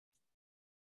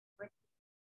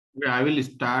I will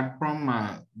start from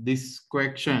this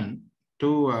question to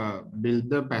build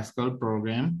the Pascal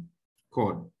program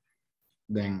code.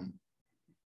 Then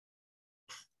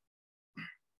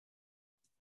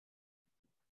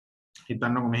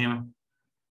හිතන්නකො මෙහෙම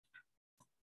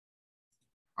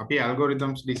අපි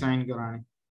algorithms design කරානේ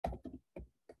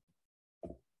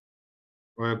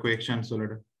ඔය questions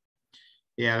වලට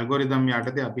ඒ algorithm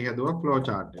යටතේ අපි හදුවා flow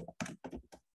chart එක.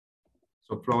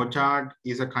 So flow chart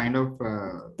is a kind of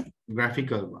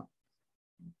graphical one.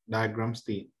 Diagrams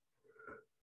theme.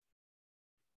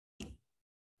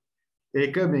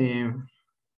 ඒක මේ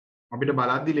අපිට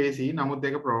බලද්දි ලේසි. නමුත්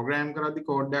ඒක program කරද්දි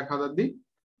code එකක් හදද්දි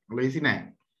ලේසි නෑ.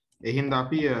 ඒ හින්දා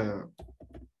අපි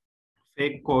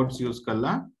fake codes use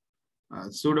කරලා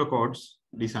pseudo codes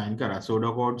design kara. Pseudo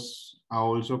codes are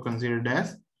also considered as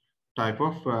type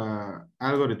of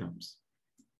algorithms.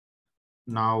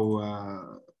 Now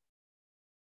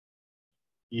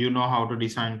you know how to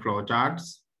design flowcharts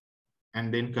and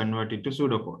then convert it to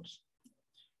pseudocodes.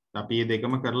 අපි මේ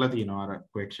දෙකම කරලා තියෙනවා අර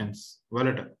questions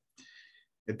වලට.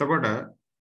 එතකොට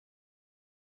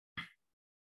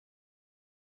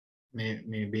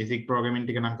මේ basic programming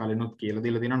ටික නම් කලිනුත් කියලා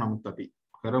දීලා තියෙනවා. නමුත් අපි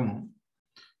කරමු.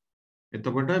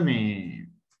 එතකොට මේ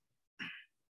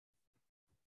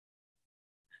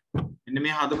මෙන්න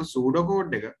මේ හදපු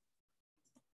pseudocode එක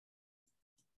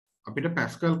අපිට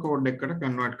Pascal code එකකට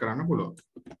convert කරන්න පුළුවන්.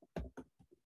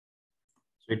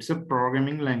 So it's a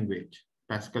programming language.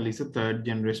 Pascal is a third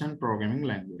generation programming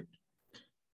language.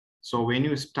 So when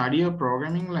you study a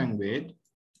programming language,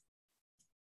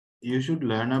 you should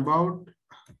learn about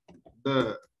the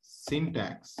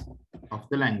syntax of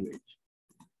the language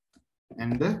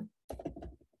and the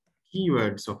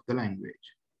keywords of the language.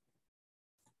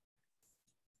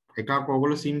 එකක්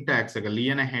ඔයගොල්ලෝ syntax එක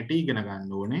ලියන හැටි ඉගෙන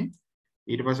ගන්න ඕනේ.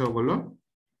 ඊට පස්සේ ඔයගොල්ලෝ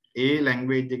ඒ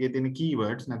language එකේ තියෙන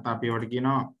keywords නැත්නම් අපි ඒවට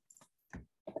කියනවා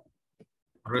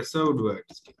reserved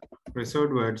words.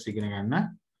 Reserved words ඉගෙන ගන්න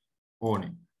ඕනේ.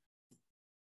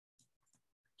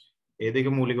 ඒ දෙක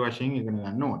මූලික වශයෙන් ඉගෙන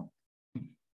ගන්න ඕනේ.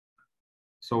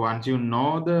 So once you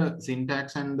know the syntax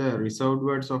and the reserved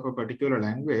words of a particular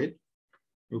language,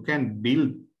 you can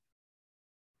build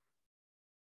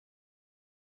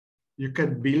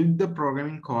the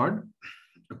programming code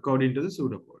according to the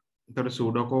pseudocode. So the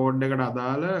pseudocode එකට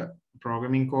අදාළ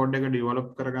programming code එක develop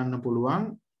කරගන්න පුළුවන්.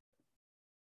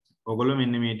 ඔයගොල්ලෝ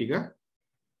මෙන්න මේ ටික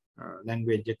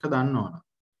language එක දන්න ඕන.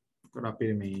 ඒකට අපි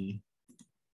මේ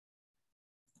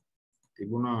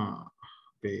තිබුණා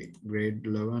අපේ grade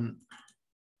 11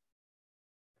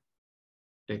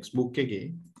 textbook එකේ.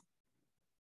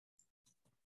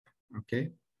 Okay.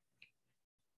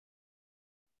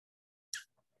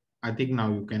 I think now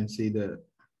you can see the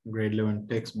grade 11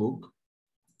 textbook.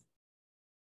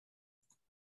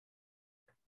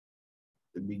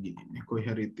 The beginning.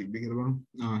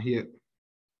 Here.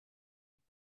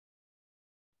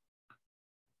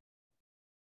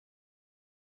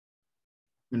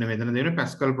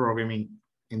 Pascal programming.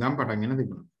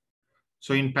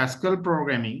 So in Pascal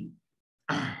programming,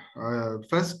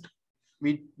 first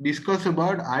we discuss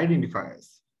about identifiers.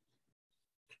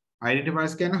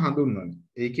 Identifiers කියන හඳුන්වන්නේ.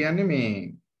 ඒ කියන්නේ මේ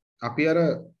අපි අර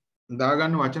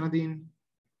දාගන්න වචන තියෙන්නේ.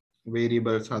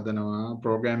 variables හදනවා,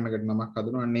 program එකකට නමක්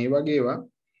හදනවා. අන්න ඒ වගේ ඒවා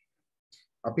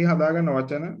අපි හදාගන්න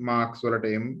වචන marks වලට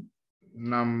m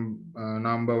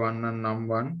number 1 and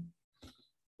num1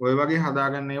 ඔය වගේ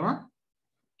හදාගන්න ඒවා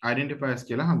identifiers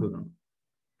කියලා හඳුන්වනවා.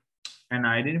 An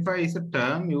identifier is a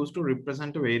term used to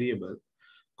represent a variable,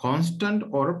 constant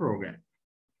or a program.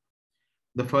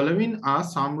 The following are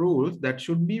some rules that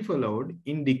should be followed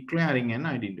in declaring an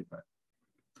identifier.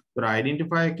 So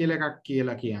identifier කියලා එකක්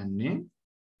කියලා කියන්නේ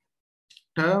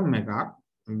term එකක්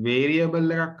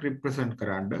variable එකක් represent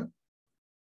කරන්න.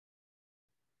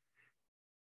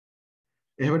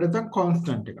 එහෙම නැත්නම්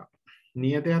constant එකක්.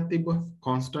 නියතයක් තිබ්බොත්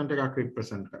constant එකක්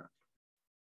represent කරන්න.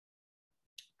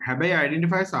 හැබැයි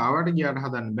identifiers ආවට ගියාට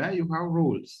හදන්න බෑ. You have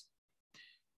rules.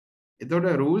 එතකොට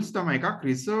rules තමයි එකක්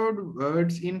reserved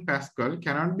words in Pascal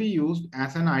cannot be used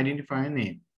as an identifier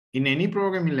name. In any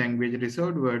programming language,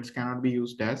 reserved words cannot be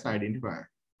used as identifier.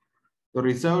 So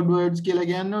reserved words කියලා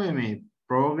කියන්නේ මේ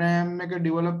program එක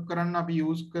develop කරන්න අපි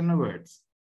use කරන words.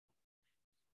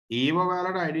 ඒවා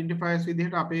ඔයාලට identifiers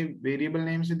විදිහට අපේ variable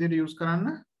names විදිහට use කරන්න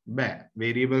බෑ.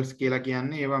 Variables කියලා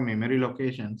කියන්නේ ඒවා memory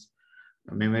locations.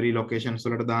 Memory locations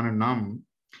වලට දාන නම්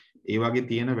ඒ වගේ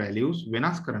තියෙන values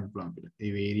වෙනස් කරන්න පුළුවන් අපිට. ඒ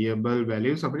variable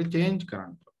values අපිට change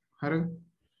කරන්න පුළුවන්. හරිද?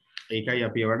 ඒකයි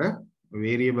අපි ඒවට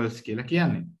variables කියලා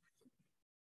කියන්නේ.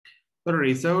 So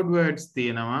reserved words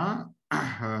තියෙනවා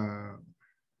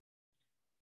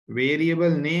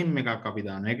variable name එකක් අපි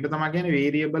දානවා. ඒකට තමයි කියන්නේ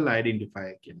variable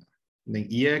identifier කියලා. දැන්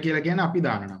year කියලා කියන්නේ අපි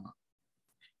දාන නම.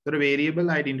 ඒතර variable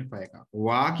identifier එකක්.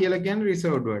 වා කියලා කියන්නේ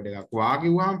reserved word එකක්. වා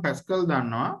කිව්වහම Pascal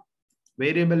දන්නවා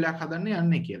variable එකක් හදන්න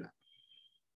යන්නේ කියලා.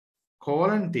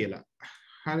 colon තියලා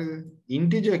හරිද?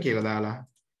 integer කියලා දාලා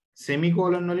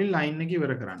semicolon වලින් line එක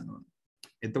ඉවර කරන්න ඕනේ.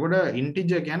 එතකොට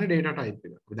integer කියන්නේ data type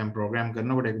එක. අපි දැන් program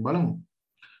කරනකොට ඒක බලමු.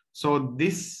 So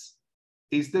this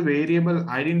is the variable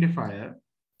identifier.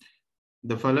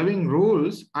 The following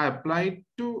rules are applied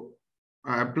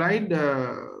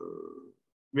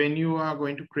when you are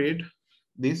going to create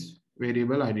this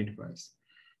variable identifiers.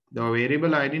 The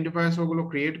variable identifiers ඔයගොල්ලෝ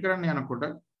create කරන්න යනකොට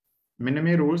මෙන්න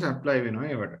මේ rules apply වෙනවා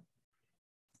ඒවට.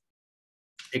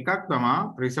 එකක් තමයි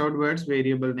reserved words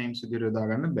variable names විදිහට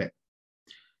දාගන්න බෑ.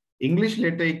 English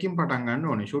letter එකකින් පටන් ගන්න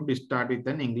ඕනේ. Should start with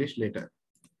an English letter.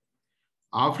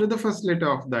 After the first letter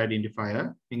of the identifier,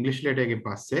 English letter එකෙන්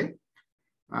පස්සේ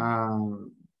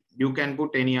you can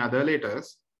put any other letters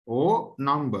or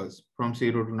numbers from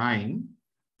 0 to 9,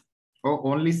 or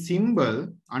only symbol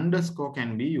underscore can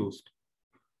be used.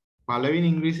 පළවෙනි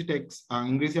ඉංග්‍රීසි text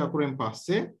ඉංග්‍රීසි අකුරෙන්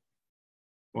පස්සේ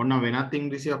ඔන්න වෙනත්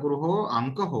ඉංග්‍රීසි අකුරු හෝ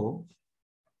අංක හෝ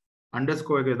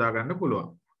underscore එක යොදා ගන්න පුළුවන්.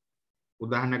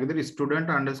 උදාහරණයක් විදිහට student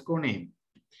underscore name.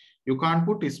 You can't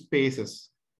put spaces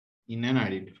in an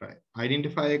identifier.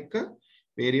 Identifier එක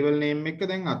variable name එක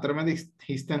දැන් අතරමැද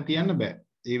හිස්තැන් තියන්න බෑ.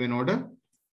 ඒ වෙනකොට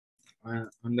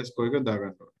underscore එක යොදා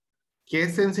ගන්න ඕනේ.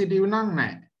 Case sensitive නම්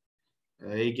නැහැ.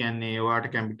 ඒ කියන්නේ ඔයාට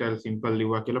capital simple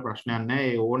ලිව්වා කියලා ප්‍රශ්නයක් නැහැ.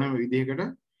 ඒ ඕනම විදිහකට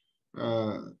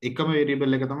එකම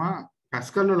variable එක තමයි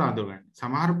Pascal වල හඳුනගන්නේ.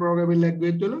 සමහර programming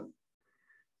language වල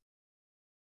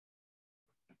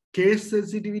case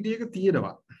sensitivity එක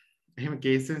තියෙනවා. එහෙම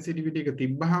case sensitivity එක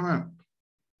තිබ්බහම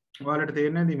ඔයාලට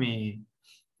තේරෙන්නේ නැති මේ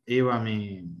ඒවා මේ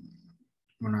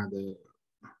මොනවාද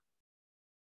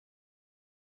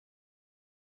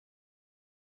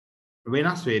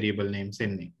වෙනස් variable names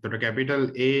එන්නේ. එතකොට capital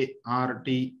A R T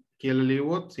කියලා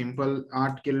ලියුවොත් simple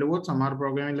art කියලා ලියුවොත් සමහර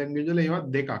programming language වල ඒවා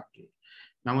දෙකක්.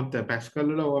 නමුත් Pascal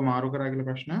වල ඔය මාරු කරා කියලා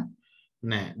ප්‍රශ්න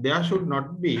නැහැ. There should not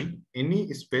be any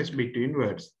space between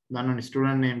words. දන්නවනේ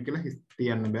student name කියලා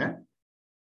තියන්න බෑ.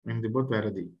 මෙහෙම තිබ්බොත්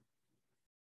වැරදි.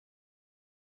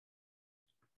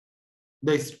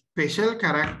 The special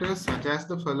characters such as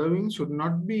the following should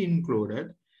not be included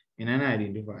in an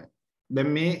identifier. දැන්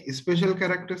මේ special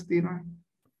characters තියෙනවා.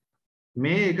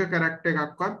 මේ එක character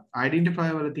එකක්වත්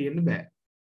identifier වල තියෙන්න බෑ.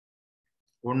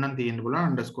 ඕනනම් තියෙන්න පුළුවන්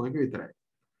underscore එක විතරයි.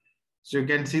 So you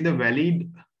can see the valid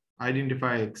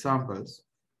identifier examples.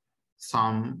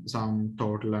 Some,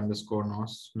 total underscore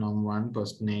nos, num1,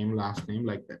 first name, last name,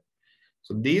 like that.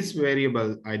 So these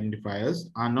variable identifiers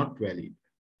are not valid.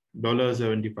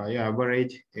 $75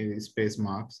 average space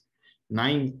marks,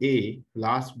 9A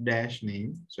last dash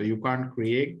name. So you can't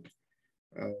create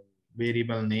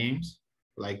variable names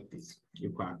like this.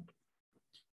 You can't.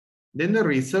 Then the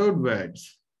reserved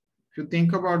words. If you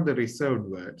think about the reserved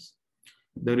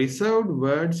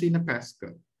words in a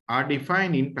Pascal are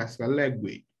defined in Pascal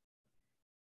language.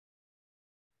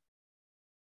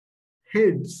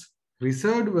 Hence,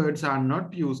 reserved words are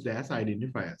not used as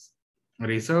identifiers.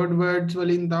 Reserved words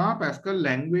වලින් තමයි Pascal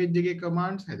language එකේ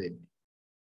commands හැදෙන්නේ.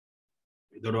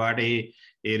 ඒතකොට ඔයාට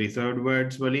ඒ reserved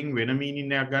words වලින් වෙන meaning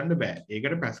එකක් ගන්න බෑ.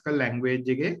 ඒකට Pascal language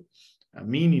එකේ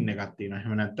meaning එකක් තියෙනවා.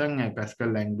 එහෙම නැත්නම් Pascal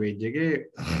language එකේ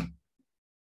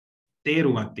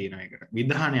තේරුමක් තියෙනවා ඒකට.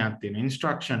 විධානයක් තියෙනවා.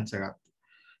 Instructions එකක්.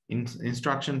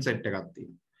 Instruction set එකක්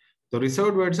තියෙනවා. The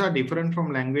reserved words are different from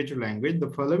language to language. The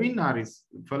following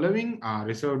are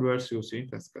reserved words used in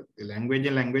Pascal. The language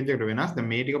and language එකට වෙනස්. දැන්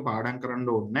මේ ටික පාඩම් කරන්න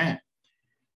ඕනේ නැහැ.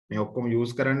 මේ ඔක්කොම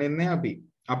use කරන්නේ නැහැ අපි.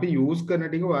 අපි use කරන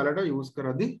ටික ඔයාලට use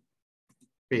කරද්දී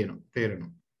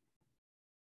තේරෙනවා.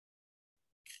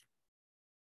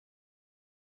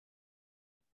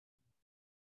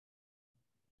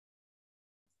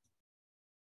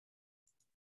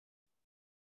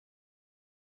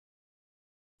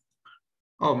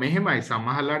 ඔව් මෙහෙමයි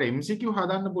සමහරලාට MCQ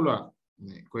හදන්න පුළුවන්.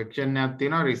 question එකක්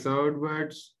තියෙනවා reserved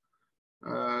words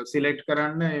select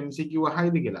කරන්න MCQ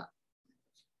අහයිද කියලා.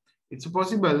 It's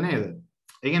possible නේද?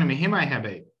 ඒ කියන්නේ මෙහෙමයි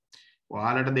හැබැයි.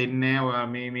 ඔයාලට දෙන්නේ ඔයා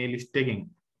මේ list එකෙන්.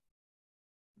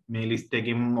 මේ list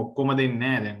එකෙන් ඔක්කොම දෙන්නේ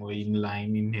නැහැ. දැන් ඔය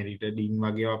inline inherited in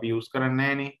වගේ අපි use කරන්නේ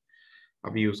නැහනේ.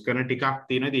 අපි use කරන ටිකක්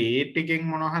තියෙනවා. ඉතින් ඒ ටිකෙන්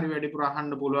මොනවා හරි වැඩිපුර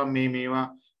අහන්න පුළුවන් මේවා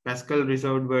Pascal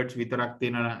reserved words විතරක්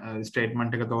තියෙන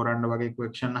statement එක තෝරන්න වගේ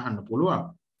question අහන්න පුළුවන්.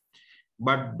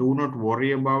 But do not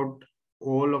worry about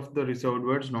all of the reserved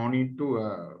words. No need to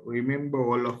remember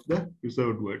all of the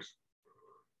reserved words.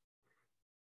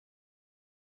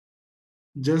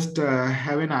 Just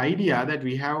have an idea that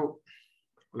we have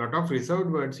a lot of reserved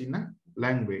words in a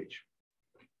language.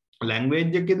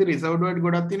 language එකේදී reserved word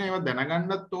ගොඩක් තියෙනවා. ඒවා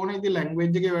දැනගන්නත් ඕනේ ඉතින්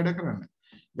language එකේ වැඩ කරන්න.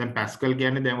 දැන් Pascal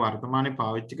කියන්නේ දැන් වර්තමානයේ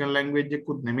පාවිච්චි කරන language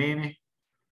එකකුත් නෙමෙයිනේ.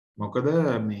 මොකද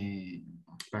මේ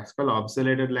Pascal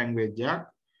obsoleted language එකක්.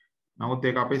 නමුත්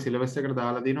ඒක අපේ syllabus එකට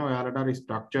දාලා දිනවා ඔයාලට අර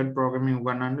structured programming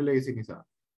උගන්වන්න ලේසි නිසා.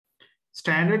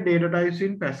 Standard data types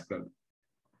in Pascal.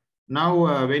 Now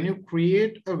when you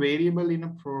create a variable in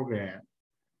a program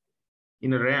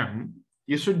in a RAM,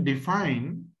 you should define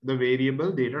the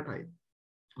variable data type.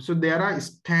 So there are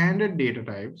standard data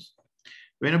types.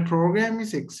 When a program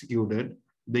is executed,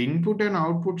 the input and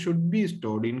output should be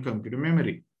stored in computer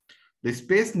memory. The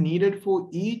space needed for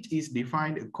each is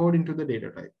defined according to the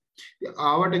data type.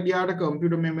 ආවට ගියාට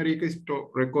computer memory එක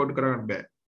record කරන්න බෑ.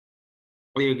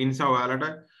 ඒක නිසා ඔයාලට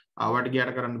ආවට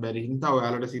ගියාට කරන්න බැරි හින්දා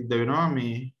ඔයාලට සිද්ධ වෙනවා මේ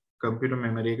computer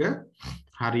memory එක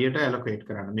හරියට allocate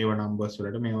කරන්න. මේවා numbers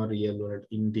වලට, මේවා real වලට,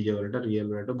 integer වලට, real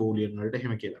වලට, boolean වලට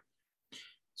එහෙම කියලා.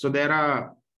 So there are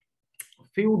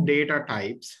few data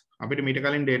types. අපිට මීට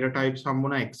කලින් data types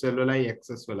හම්බුණා Excel වලයි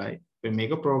Access වලයි.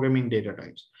 මේක programming data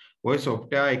types. ඔය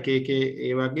software එක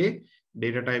ඒ වගේ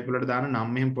data type වලට දාන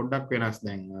නම් එහෙම පොඩ්ඩක් වෙනස්.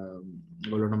 දැන්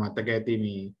ඔයගොල්ලන්ට මතක ඇති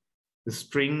මේ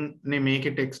string නේ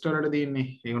මේකේ text වලට තියෙන්නේ.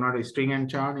 ඒ වුණාට string and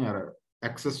char නේ අර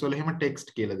Access වල එහෙම text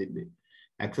කියලා තිබ්බේ.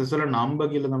 Access වල number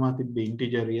කියලා තමයි තිබ්බේ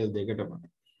integer real දෙකටම.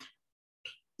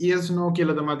 yes no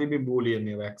කියලා තමයි තිබ්බේ boolean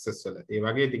ඒවා Access වල. ඒ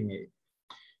වගේ ඉතින් ඒ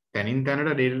තනින්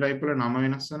තනට data type වල නම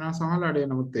වෙනස් වෙනවා සමහරවිට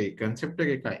නමුත් ඒ concept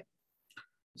එක එකයි.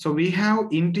 So we have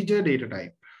integer data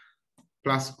type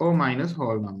plus or minus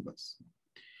whole numbers.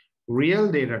 Real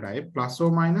data type plus or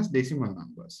minus decimal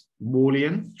numbers.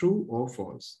 Boolean true or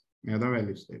false. මේ තමයි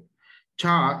values type.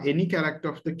 char any character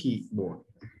of the keyboard.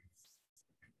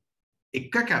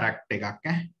 එක character එකක්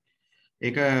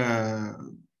ඒක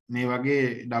මේ වගේ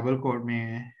double quote මේ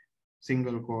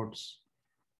single quotes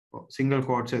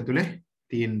ඇතුලේ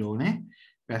තියෙන්න ඕනේ.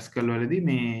 Pascal වලදී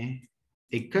මේ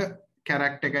එක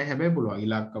character එකයි හැබැයි පුළුවන්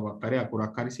ඉලක්කයක් හරි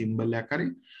අකුරක් හරි symbol එකක් හරි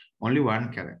only one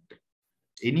character.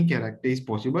 Any character is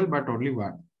possible but only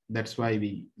one. That's why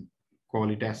we call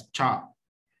it as char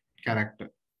character.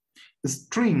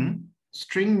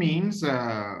 String means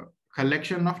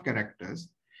collection of characters.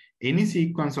 Any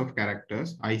sequence of characters,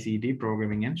 ICT,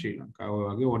 programming and Sri Lanka. ඔය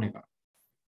වගේ ඕන එක.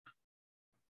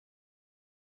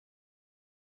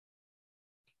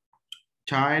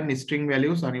 char and string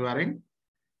values අනිවාර්යෙන්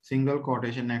single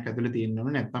quotation එකක් ඇතුලේ තියෙන්න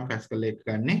ඕනේ නැත්නම් Pascal එක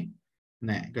ගන්නෙ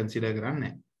නැහැ. consider කරන්නේ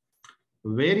නැහැ.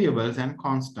 Variables and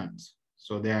constants.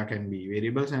 So there can be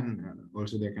variables and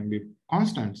also there can be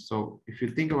constants. So if you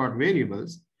think about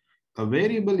variables, a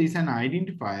variable is an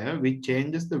identifier which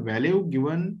changes the value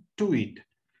given to it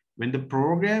when the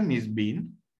program is being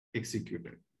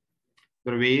executed.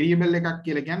 The variable එකක්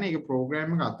කියලා කියන්නේ ඒක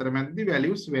program එක අතරමැදදී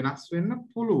values වෙනස් වෙන්න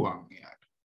පුළුවන් එයාට.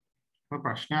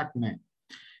 ප්‍රශ්නයක් නැහැ.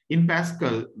 In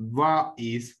Pascal, var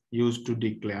is used to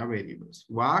declare variables.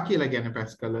 var කියලා කියන්නේ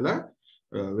Pascal වල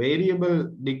variable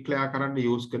declare කරන්න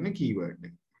use කරන keyword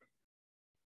එක.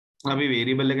 අපි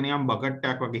variable එක නිකන් bucket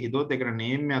එකක් වගේ හිතුවොත් ඒකට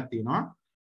name එකක් තියෙනවා.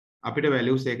 අපිට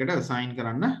values එකකට assign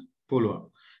කරන්න පුළුවන්.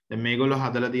 දැන් මේගොල්ලෝ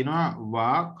හදලා තිනවා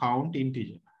var count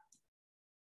integer.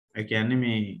 ඒ කියන්නේ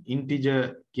මේ integer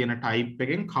කියන type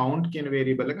එකෙන් count කියන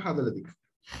variable එක හදලා තිනවා.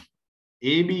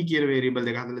 ab කියන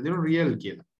variable එක හදලා තිනවා real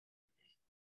කියලා.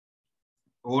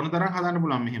 ඕන තරම් හදන්න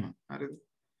පුළුවන් මෙහෙම. හරිද?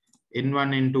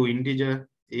 n1 n2 integer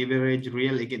average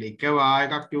real එක var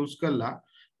එකක් use කරලා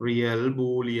real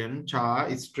boolean char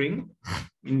string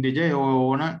integer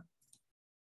ඕන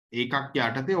ඒකක්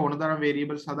යටතේ ඕන තරම්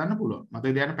variables හදන්න පුළුවන්.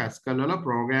 මතක තියාගන්න Pascal වල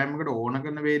program එකට ඕන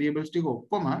කරන variables ටික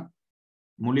ඔක්කොම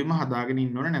මුලින්ම හදාගෙන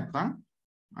ඉන්න ඕනේ නැත්නම්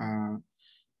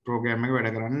program එක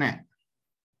වැඩ කරන්නේ නැහැ.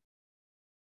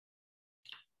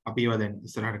 අපි ඒවා දැන්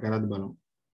ඉස්සරහට කරද්දී බලමු.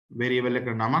 variable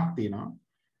එකට නමක් තියෙනවා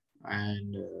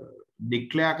and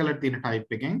declare කරලා තියෙන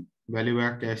type එකෙන් value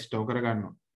එකක් store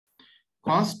කරගන්නවා.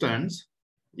 Constants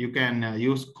you can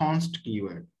use const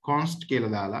keyword. const කියලා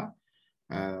දාලා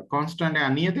constant එක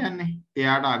අනියතයන්නේ.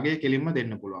 එයාට අගේ කෙලින්ම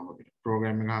දෙන්න පුළුවන් අපිට.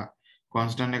 program එක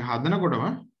constant එක හදනකොටම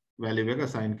value එක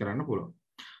assign කරන්න පුළුවන්.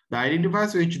 The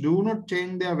identifiers which do not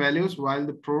change their values while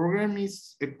the program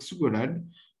is executed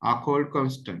are called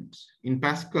constants. In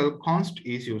Pascal, const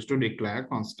is used to declare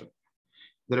constant.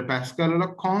 The Pascal වල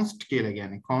const කියලා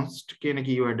කියන්නේ const කියන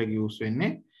keyword එක use වෙන්නේ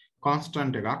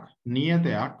constant එකක්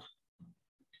නියතයක්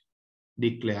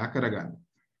declare කරගන්න.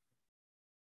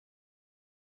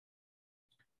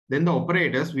 Then the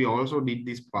operators, we also did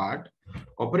this part.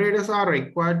 Operators are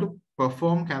required to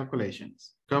perform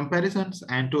calculations, comparisons,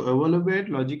 and to evaluate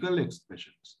logical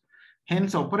expressions.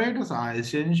 Hence, operators are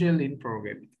essential in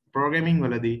programming. Programming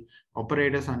වලදී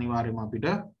operators අනිවාර්යයෙන්ම අපිට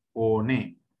ඕනේ.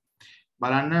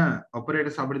 බලන්න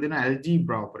operators අපිට දෙන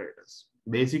algebra operators,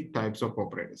 basic types of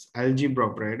operators. Algebra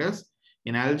operators,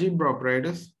 in algebra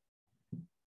operators,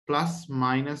 plus,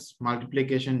 minus,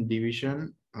 multiplication, division,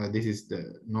 this is the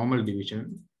normal division,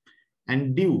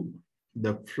 and div,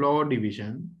 the floor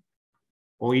division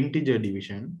or integer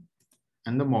division,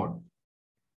 and the mod.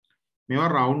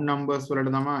 මේවා round numbers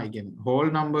වලට තමයි කියන්නේ whole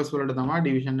numbers වලට තමයි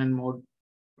division and mod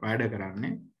වැඩ කරන්නේ.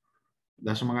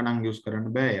 දශම ගණන් use කරන්න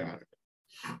බෑ යාළුවා.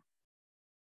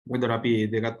 මොකද අපි මේ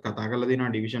දෙකත් කතා කරලා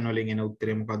දිනවා division වලින් එන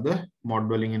උත්තරේ මොකද්ද mod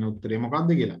වලින් එන උත්තරේ මොකද්ද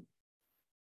කියලා.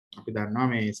 අපි දන්නවා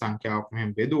මේ සංඛ්‍යාවක්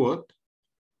මෙහෙම බෙදුවොත්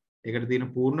ඒකට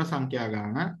තියෙන පූර්ණ සංඛ්‍යා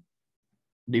ගාන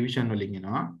division වලින්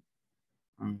එනවා.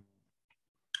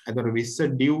 අතර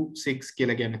 20 div 6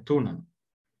 කියලා කියන්නේ 3.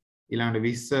 ඊළඟට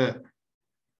 20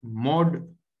 mod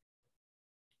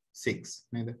 6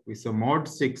 නේද? 20 mod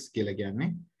 6 කියලා කියන්නේ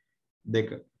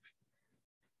 2.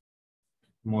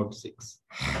 mod 6.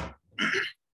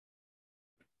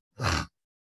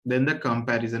 Then the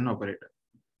comparison operator.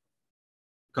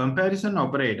 Comparison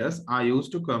operators are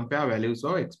used to compare values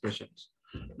or expressions.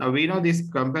 Now we know these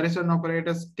comparison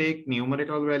operators take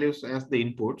numerical values as the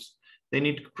inputs. Then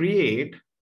it create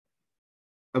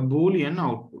a Boolean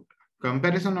output.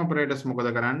 Comparison operators මොකද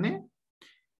කරන්නේ?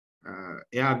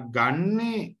 එයා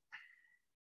ගන්නේ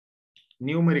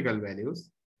numerical values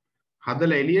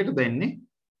හදලා එළියට දෙන්නේ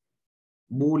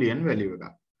Boolean value එක.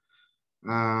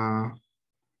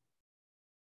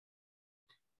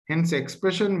 Hence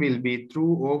expression will be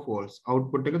true or false.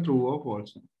 Output එක true or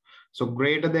false. So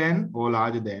greater than or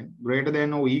larger than, greater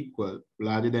than or equal,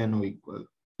 larger than or equal,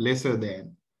 lesser than,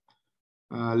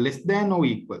 less than or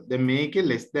equal. Then make it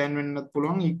less than වෙන්නත්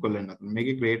පුළුවන්, equal වෙන්නත්. Make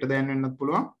it greater than වෙන්නත්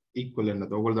පුළුවන්, equal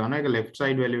වෙන්නත්. ඔයගොල්ලෝ දන්නවා ඒක left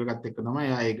side value එකත් එක්ක තමයි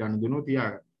එයා ඒ ගණනුව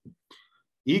තියාගන්නේ.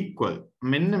 Equal.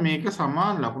 මෙන්න මේක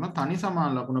සමාන ලකුණ, තනි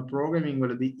සමාන ලකුණ programming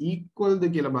වලදී equal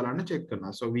ද කියලා බලන්න check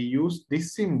කරනවා. So we use this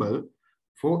symbol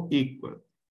for equal.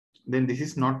 Then this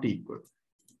is not equal.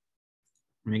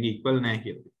 Make equal nahi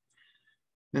කියලා.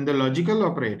 Then the logical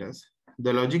operators.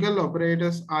 The logical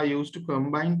operators are used to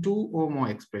combine two or more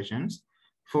expressions.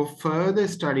 For further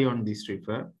study on this,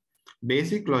 refer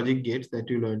basic logic gates that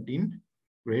you learned in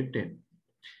grade 10.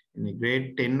 In grade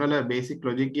 10 වල basic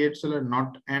logic gates වල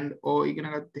not and or ඉගෙන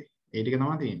ගත්තේ. ඒ ටික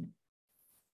තමයි තියෙන්නේ.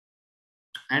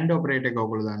 And operator එක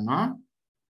ඔයගොල්ලෝ දන්නවා.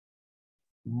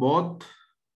 Both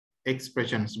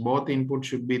expressions, both input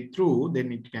should be true, then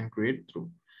it can create true.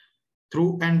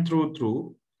 True and true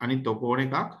අනිත් ඔක්කොම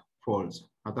එකක් false.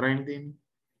 හතරයිනේ තියෙන්නේ.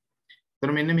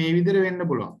 ඒතර මෙන්න මේ විදිහට වෙන්න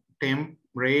පුළුවන්.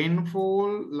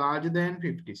 Rainfall larger than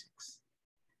 56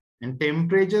 and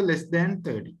temperature less than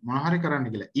 30. මොන හරි කරන්න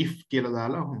කියලා if කියලා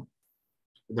දාලා ඔහොම.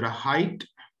 ඒතර height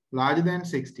larger than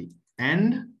 60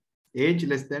 and age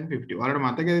less than 50. ඔයාලට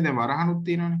මතකද දැන් වරහනුත්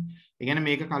තියෙනවනේ. ඒ කියන්නේ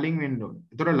මේක කලින් වෙන්න ඕනේ.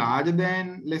 ඒතර larger than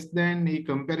less than මේ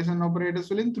comparison operators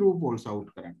වලින් true false out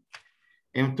කරන්න.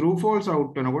 එහෙනම් true false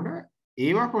out වෙනකොට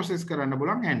ඒවා process කරන්න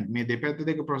බලන්න and මේ දෙපැත්ත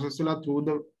දෙක process වෙලා true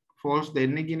the false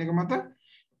දෙන්නේ කියන එක මත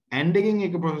and එකෙන්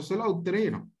ඒක process වෙලා උත්තරේ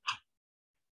එනවා.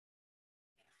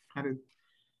 හරිද?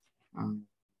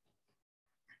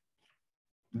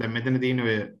 දැන් මෙතන තියෙන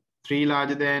ඔය 3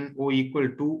 larger than or equal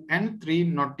to and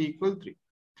 3 not equal 3.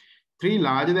 3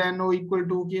 larger than or equal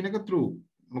to කියන එක true.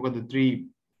 මොකද 3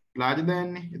 larger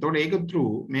than නේ. එතකොට ඒක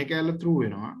true. මේක ඇල්ල true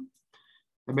වෙනවා.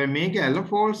 හැබැයි මේක ඇල්ල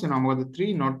false වෙනවා. මොකද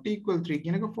 3 not equal 3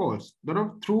 කියන එක false.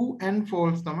 එතකොට true and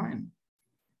false තමයි.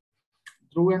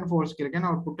 True and false කියලා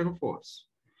කියන output එක false.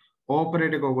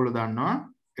 Operator එක ඔයගොල්ලෝ දන්නවා.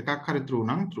 එකක් හරි true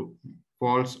නම් true.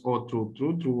 False or true,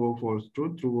 true or false,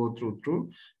 true or true,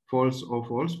 false or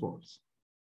false, false.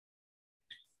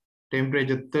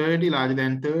 Temperature 30 larger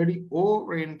than 30 or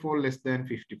rainfall less than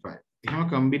 55. එහෙම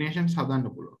combinations හදන්න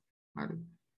පුළුවන්. හරිද?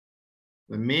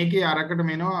 දැන් මේකේ අරකට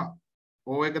මෙනවා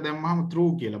O එක දැම්මම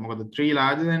true කියලා. මොකද 3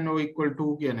 larger than or equal to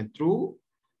කියන්නේ true,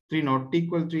 3 not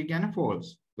equal 3 කියන්නේ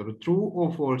false. So true or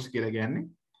false කියලා කියන්නේ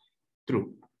true.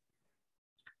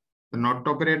 not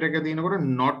operator එක දිනකොට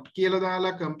not කියලා දාලා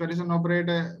comparison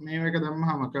operator මේව එක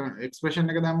දැම්මහම expression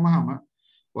එක දැම්මහම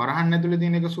වරහන් ඇතුලේ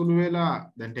තියෙන එක සුළු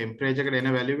වෙලා දැන් temperature එකට එන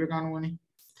value එක අනුවනේ.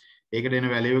 ඒකට එන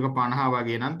value එක 50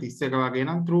 වගේ නම් 31 වගේ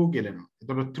නම් true කියලා එනවා.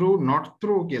 එතකොට true not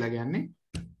true කියලා කියන්නේ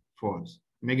false.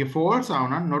 මේකේ false ආව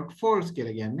නම් not false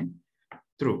කියලා කියන්නේ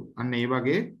true. අන්න ඒ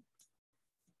වගේ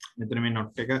මෙතන මේ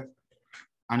not එක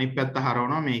අනිත් පැත්ත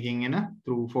හරවනවා මේකෙන් එන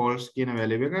true false කියන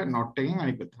value එක not එකෙන්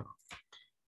අනිත් පැත්ත හරවනවා.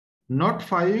 Not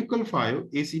 5 equal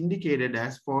 5 is indicated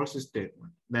as false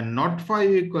statement. Then not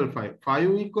 5 equal 5.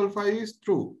 5 equal 5 is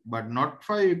true, but not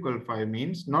 5 equal 5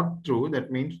 means not true,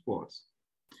 that means false.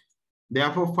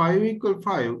 Therefore, 5 equal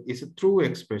 5 is a true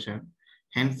expression.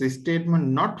 Hence, the statement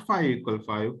not 5 equal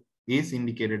 5 is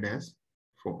indicated as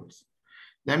false.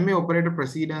 දැන් මේ operator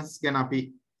precedence ගැන අපි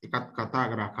එකත් කතා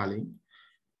කරා කලින්.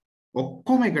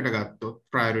 ඔක්කොම එකට ගත්තොත්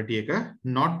priority එක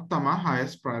not තමයි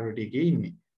highest priority එකේ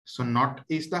ඉන්නේ. So not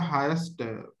is the highest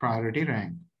priority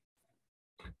rank.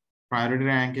 Priority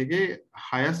rank එකේ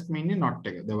highest meaning not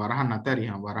එක. දැන් වරහන්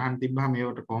නැතරියම වරහන් තිබ්බහම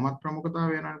මේවට කොහොමත්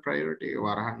ප්‍රමුඛතාවය වෙනවනේ priority එක.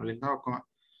 වරහන් වලින් තමයි ඔක්කොම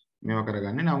මේව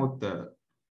කරගන්නේ. නමුත්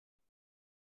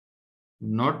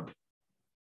not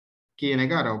කියන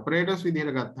එක අර operators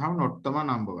විදිහට ගත්තාම not තමයි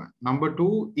number 1. number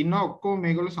 2 ඉන්න ඔක්කොම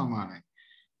මේගොල්ලෝ සමානයි.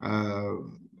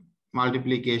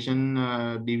 multiplication,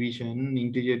 division,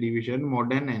 integer division,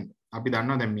 mod and end. අපි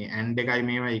දන්නවා දැන් මේ and එකයි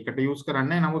මේවා එකට use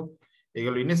කරන්නේ නැහැ. නමුත්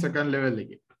ඒගොල්ලෝ ඉන්නේ second level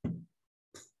එකේ.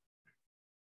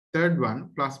 third one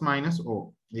plus minus o.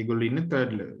 ඒගොල්ලෝ ඉන්නේ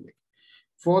third level එකේ.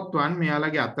 fourth one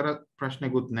මෙයාලගේ අතර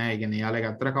ප්‍රශ්නකුත් නැහැ. ඒ කියන්නේ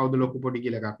එයාලගේ අතර කවුද ලොකු පොඩි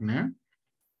කියලා එකක් නැහැ.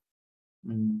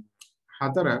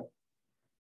 හතර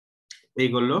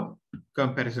ඒගොල්ලෝ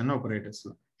comparison operators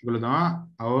ලා. ඒගොල්ලෝ තමයි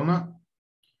අවම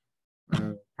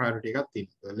priority එකක්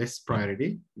තියෙනවා. Less priority.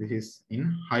 This is in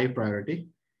high priority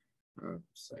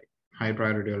side. High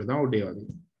priority වල තමයි උඩේ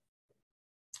වගේ.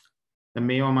 දැන්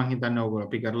මේවා මම හිතන්නේ ඔයගොල්ලෝ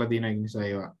අපි කරලා තියෙන නිසා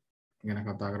ඒවා ගැන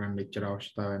කතා කරන්න එච්චර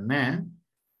අවශ්‍යතාවයක් නැහැ.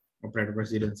 Operator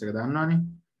precedence එක දන්නවනේ.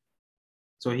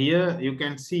 So here you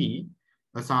can see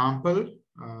a sample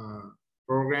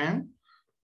program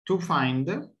to find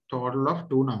the total of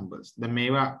two numbers. දැන්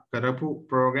මේවා කරපු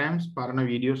programs පරණ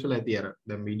videos වල ඇති අර.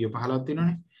 දැන් video 15ක්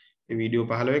තියෙනවනේ. ඒ video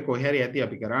 15 කොහේ හරි ඇති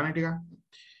අපි කරානේ ටිකක්.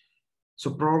 So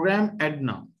program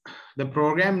addnum. The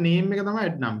program name එක තමයි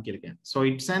addnum කියලා කියන්නේ. So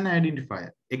it's an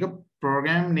identifier. එක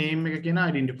program name එක කියන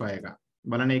identifier එකක්.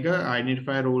 බලන්න ඒක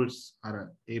identifier rules අර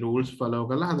ඒ rules follow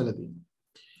කරලා හදලා තියෙනවා.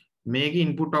 මේක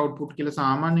input output කියලා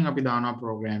සාමාන්‍යයෙන් අපි දානවා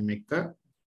program එක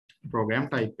program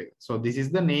type එක. So this is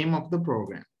the name of the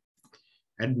program.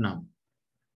 addnum.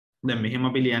 දැන් මෙහෙම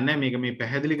අපි ලියන්නේ මේක මේ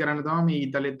පැහැදිලි කරන්න තමයි මේ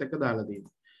ඊතලෙත් එක්ක දාලා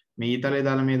තියෙන්නේ. මේ ඊතලේ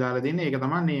දාලා මේ දාලා තියෙන්නේ ඒක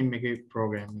තමයි name එකේ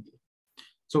program එකේ.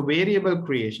 So variable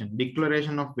creation,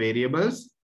 declaration of variables.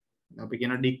 අපි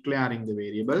කියන declaring the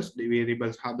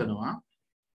variables හදනවා.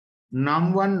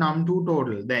 num1 num2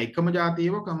 total. දැන් එකම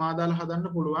જાතියව කමා දාලා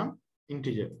හදන්න පුළුවන්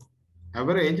integer.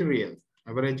 average real.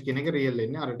 average කියන එක real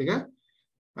එන්නේ අර ටික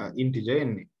integer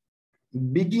එන්නේ.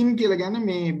 begin කියලා කියන්නේ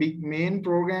මේ main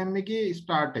program එකේ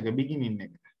start එක beginning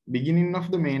එක. beginning of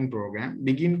the main program.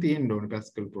 begin තියෙන්න ඕනේ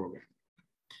Pascal program.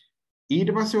 ඊට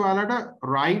පස්සේ ඔයාලට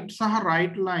right සහ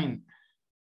right line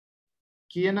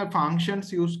කියන functions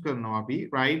use කරනවා අපි.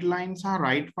 right line සහ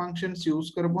right functions use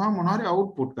කරපුවාම මොනවා හරි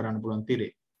output කරන්න පුළුවන්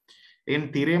තිරේ. එන්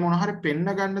තිරේ මොනවා හරි පෙන්න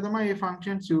ගන්න තමයි මේ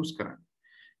functions use කරන්නේ.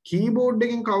 keyboard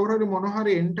එකෙන් කවුරු හරි මොනවා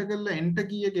හරි enter කරලා enter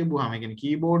key එක එබුවාම, ඒ කියන්නේ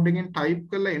keyboard එකෙන් type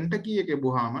කරලා enter key එක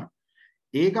එබුවාම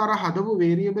ඒක අර හදපු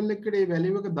variable එකට ඒ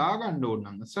value එක දා ගන්න ඕන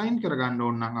නම්, assign කර ගන්න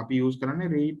ඕන නම් අපි use කරන්නේ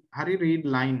read හරි read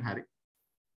line හරි.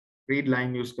 read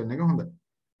line use කරන එක හොඳයි.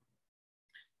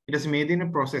 ඊට පස්සේ මේ දින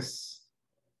processes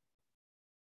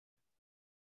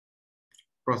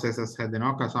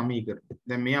හැදෙනවා සමීකරණ.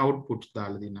 දැන් මේ outputs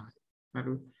දාලා දිනවා.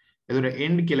 හරි. එතකොට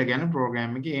end කියලා කියන්නේ program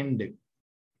එකේ end එක.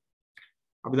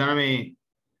 අපි දන්නා මේ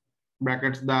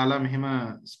brackets දාලා මෙහෙම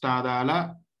star දාලා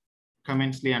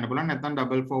comments ලියන්න පුළුවන්. නැත්නම්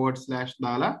double forward slash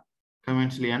දාලා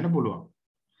comments ලියන්න පුළුවන්.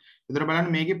 එතකොට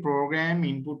බලන්න මේකේ program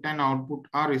input and output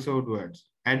are reserved words.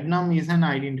 addnum is an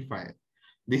identifier.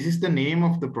 This is the name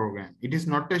of the program. It is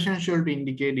not essential to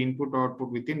indicate input or output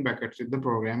within brackets with the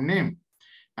program name.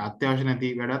 අත්‍යවශ්‍ය නැති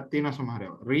වැඩක් තියෙනවා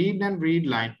සමහරව. read and read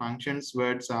line functions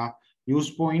words are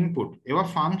used for input. ඒවා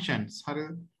functions. හරි.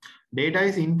 data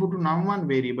is input to num1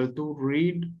 variable to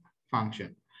read function.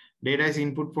 data is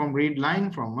input from read line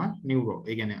from a new row.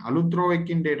 ඒ කියන්නේ අලුත් row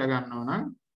එකකින් data ගන්නවා නම්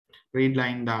read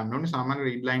line දාන්න ඕනේ. සාමාන්‍ය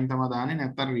read line තමයි දාන්නේ.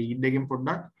 නැත්නම් read එකෙන්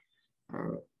පොඩ්ඩක්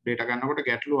data ගන්නකොට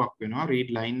ගැටලුවක් වෙනවා. read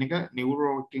line එක new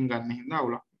row එකකින් ගන්න හින්දා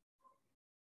අවුලක්.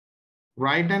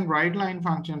 write and write line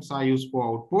functions are used for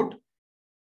output.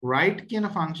 write කියන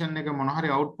function එක මොන හරි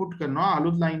output කරනවා,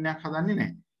 අලුත් line එකක් හදන්නේ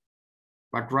නැහැ.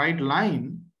 but write line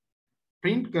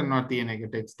print කරනවා තියෙන එක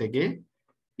text එකේ.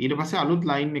 ඊට පස්සේ අලුත්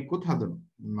line එකකුත් හදනවා.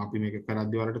 අපි මේක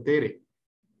කරද්දී වලට තේරෙයි.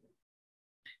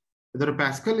 එතකොට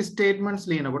Pascal statements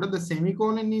ලියනකොට the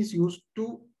semicolon is used to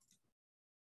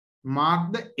mark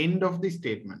the end of the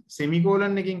statement.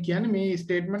 semicolon එකෙන් කියන්නේ මේ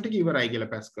statement එක ඉවරයි කියලා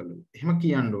Pascal වල. එහෙම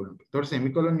කියන්න ඕනේ. එතකොට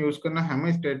semicolon use කරන හැම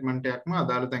statement එකක්ම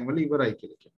අදාළ තැන්වල ඉවරයි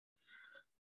කියලා කියනවා.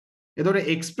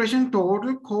 එතකොට expression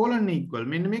total colon equal.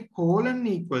 මෙන්න මේ colon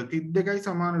equal 32යි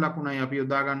සමාන ලකුණයි අපි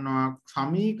යොදා ගන්නවා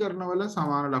සමීකරණවල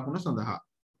සමාන ලකුණ සඳහා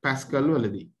Pascal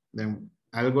වලදී. දැන්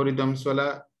algorithms වල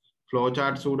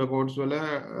flowchart pseudocodes වල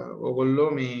ඔයගොල්ලෝ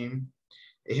මේ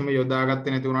එහෙම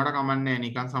යොදාගත්තේ නැති වුණාට කමක් නැහැ.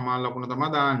 නිකන් සමාන ලකුණ තමයි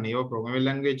දාන්නේ. ඒක programming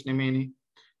language නෙමෙයිනේ.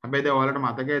 හැබැයි දැන් ඔයාලට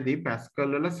මතක ඇති Pascal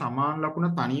වල සමාන ලකුණ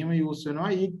තනියම යූස්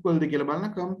වෙනවා equal ද කියලා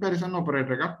බලන comparison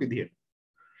operator එකක් විදියට.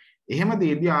 එහෙම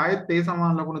දෙද්දී ආයෙත් ඒ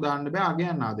සමාන ලකුණ දාන්න බෑ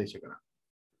අගයන් ආදේශ කරන්න.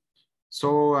 So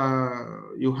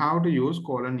you have to use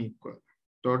colon equal.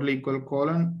 Total equal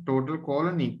colon total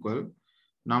colon equal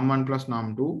num1 plus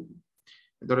num2.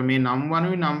 එතකොට මේ num1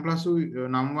 උයි num plus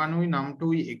num1 උයි num2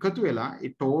 උයි එකතු වෙලා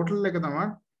ඒ total එක තමයි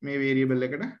මේ variable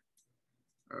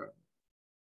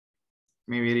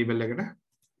එකට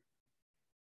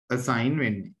assign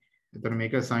වෙන්නේ. එතකොට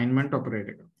මේක assignment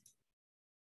operator එක.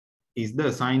 is the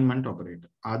assignment operator.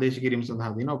 ආදේශ කිරීම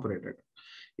සඳහා දෙන operator එක.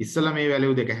 ඉස්සලා මේ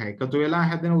value දෙක එකතු වෙලා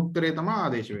හැදෙන උත්තරේ තමයි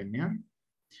ආදේශ වෙන්නේ.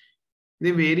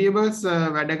 ඉතින් variables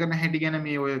වැඩ කරන හැටි ගැන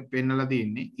මේ ඔය පෙන්නලා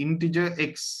තියෙන්නේ. integer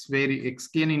x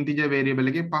කියන integer variable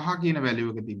එකේ 5 කියන value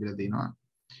එක තිබිලා තියෙනවා.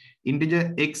 integer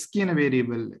x කියන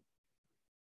variable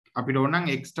අපිට ඕන නම්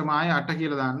x ට මාය 8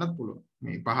 කියලා දාන්නත් පුළුවන්.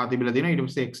 මේ 5 තිබිලා තියෙනවා. ඊට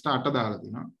පස්සේ x ට 8 දාලා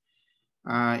තියෙනවා.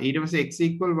 ඊට පස්සේ x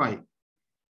equal y.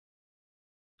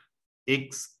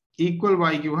 x equal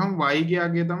y කිව්වහම y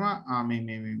ගියාගේ තමයි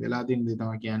මේ වෙලා තියෙන දේ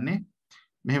තමයි කියන්නේ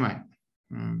මෙහෙමයි.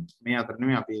 මේ අතර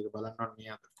නෙමෙයි අපි ඒක බලන්න ඕනේ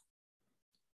මේ අතර.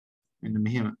 මෙන්න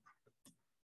මෙහෙම.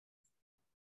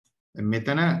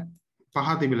 මෙතන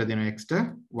 5 තිබිලා දෙනවා x ට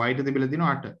y ට තිබිලා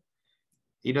දෙනවා 8.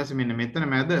 ඊට පස්සේ මෙන්න මෙතන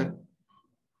මැද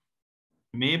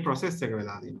මේ process එක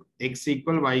වෙලා තියෙනවා. x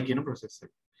equal y කියන process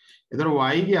එක. එතකොට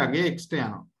y ගියාගේ x ට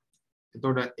යනවා.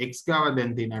 එතකොට x ගාව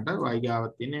දැන් තියෙන 8 y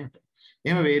ගාවත් තියෙන 8.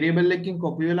 එහෙම variable එකකින්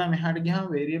copy වෙලා මෙහාට ගියාම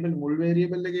variable මුල්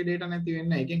variable එකේ data නැති වෙන්නේ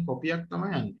නැහැ. එකෙන් copy එකක් තමයි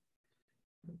යන්නේ.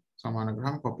 සමාන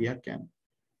කරාම copy එකක් යන්නේ.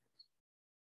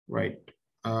 right.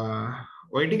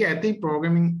 ඔය ටික ඇති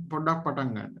programming පොඩ්ඩක්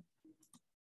පටන් ගන්න.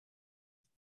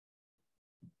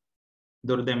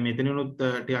 දොර දැන් මෙතනිනුත්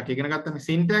ටිකක් ඉගෙන ගත්තනේ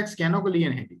syntax කියන එක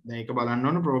ලියන හැටි. දැන් ඒක බලන්න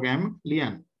ඕන program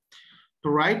ලියන්න. To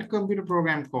write computer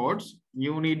program codes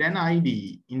you need an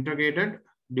IDE, integrated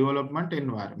development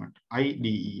environment.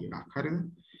 IDE එකක්. හරිද?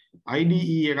 IDE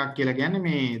එකක් කියලා කියන්නේ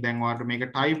මේ දැන් ඔයාලට මේක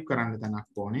type කරන්න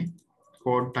තැනක් ඕනේ.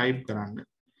 code type කරන්න.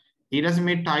 ඊට පස්සේ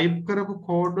මේ type කරපු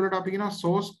code වලට අපි කියනවා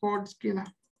source codes කියලා.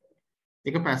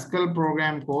 ඒක Pascal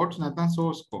program codes නැත්නම්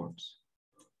source codes.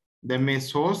 දැන් මේ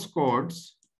source codes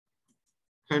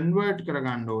convert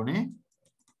කරගන්න ඕනේ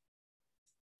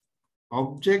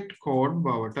object code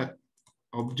බවට.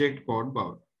 object code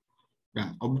බවට. දැන්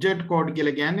object code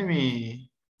කියලා කියන්නේ මේ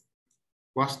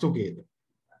වස්තුකේද.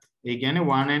 ඒ කියන්නේ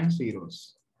 1 and 0s.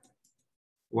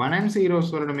 1 and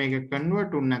 0s වලට මේක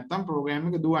convert උන්නේ නැත්නම් program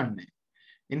එක දුවන්නේ නැහැ.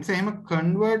 ඒ නිසා එහෙම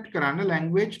convert කරන්න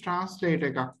language translator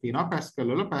එකක් තියෙනවා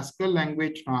Pascal වල. Pascal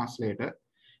language translator.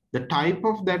 The type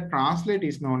of that translator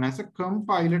is known as a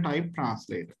compiler type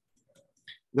translator.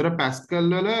 දර Pascal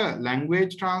වල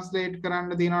language translate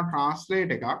කරන්න තියෙනවා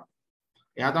translate එකක්.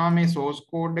 එයා තමයි මේ source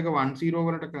code එක 10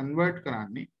 වලට convert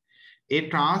කරන්නේ. ඒ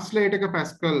translate එක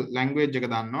Pascal language එක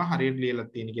දන්නවා. හරියට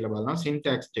ලියලා තියෙන කියලා බලනවා.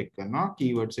 syntax check කරනවා.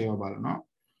 keywords ඒවා බලනවා.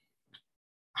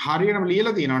 හරියටම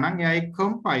ලියලා තියෙනවා නම් එයා ඒක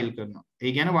compile කරනවා.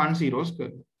 ඒ කියන්නේ 10s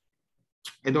කරනවා.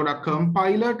 එතකොට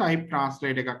compiler type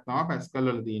translate එකක් තමයි Pascal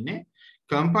වල තියෙන්නේ.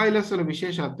 compilers වල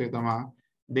විශේෂත්වය තමයි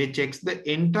they checks the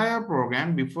entire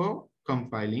program before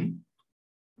compiling.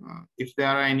 If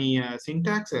there are any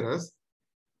syntax errors,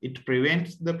 it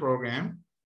prevents the program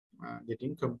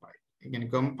getting compiled. again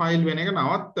compile වෙන එක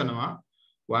නවත්තනවා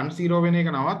 10 වෙන එක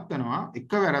නවත්තනවා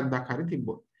එක වැරද්දක් හරි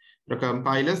තිබ්බොත්. ඒ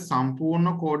compiler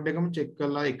සම්පූර්ණ කෝඩ් එකම චෙක්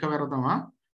කරලා එකවර තමයි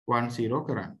 10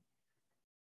 කරන්නේ.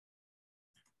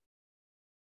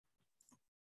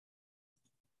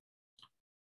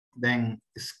 දැන්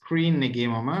screen එකේ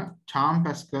මම charm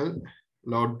Pascal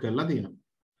load කරලා තියෙනවා.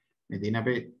 මේ දින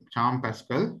අපේ charm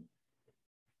Pascal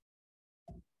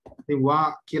වා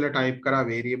කියලා type කරා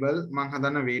variable මම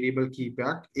හදන්න variable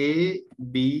කීපයක් a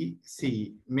b c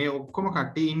මේ ඔක්කොම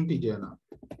කට්ටිය integer නා.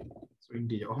 so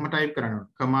integer ඔහොම type කරන්න ඕන.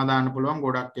 කමා දාන්න පුළුවන්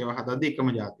ගොඩක් ඒවා හදද්දි එකම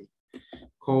જાති.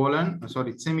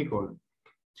 semicolon.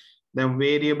 දැන්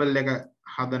variable එක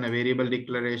හදන variable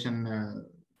declaration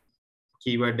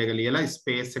keyword එක ලියලා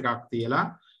space එකක් තියලා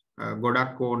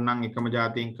ගොඩක් ඕන නම් එකම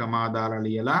જાතියෙන් කමා දාලා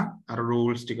ලියලා අර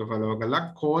rules ටික follow කරලා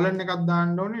colon එකක්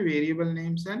දාන්න ඕනේ variable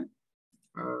names and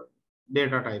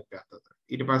data type එකත් අතර.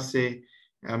 ඊට පස්සේ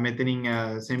මෙතනින්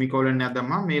semicolon එකක්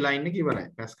දැම්මම මේ line එක ඉවරයි.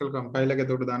 Pascal compiler එක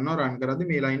එතකොට දන්නවා run කරද්දි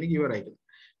මේ line එක ඉවරයි කියලා.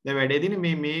 දැන් වැඩේ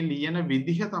තියෙන්නේ මේ ලියන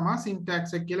විදිහ තමයි syntax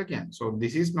එක කියලා කියන්නේ. So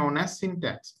this is known as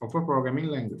syntax of a programming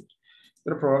language.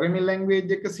 ඒතර programming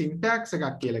language එක syntax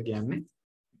එකක් කියලා කියන්නේ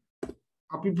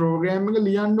අපි program එක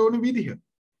ලියන්න ඕන විදිහ.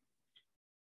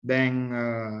 දැන්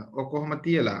ඔක කොහොම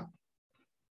තියලා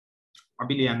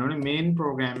අපි ලියන්න ඕනේ main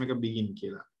program එක begin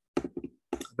කියලා.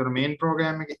 ඒතර main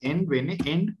program එක end වෙන්නේ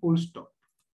end full stop.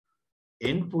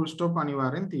 end full stop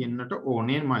අනිවාර්යෙන් තියෙන්නට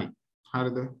ඕනේමයි.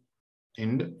 හරිද?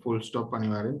 end full stop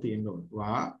අනිවාර්යෙන් තියෙන්න ඕනේ.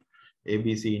 වා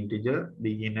abc integer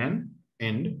begin and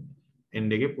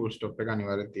end එකේ full stop එක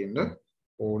අනිවාර්යෙන් තියෙන්න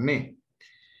ඕනේ.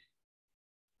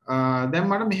 දැන්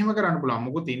මට මෙහෙම කරන්න පුළුවන්.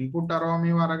 මොකද input අරව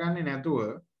මේව අරගන්නේ නැතුව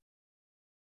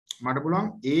මට පුළුවන්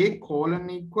a colon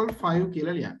equal 5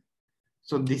 කියලා ලියන්න.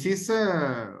 So this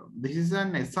is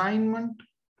an assignment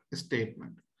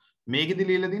statement. මේකෙදි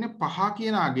ලියලා තියෙන 5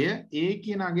 කියන අගය a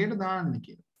කියන අගයට දාන්න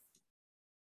කියලා.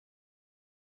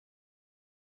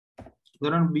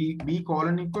 උදාහරණ b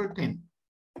colon equal 10.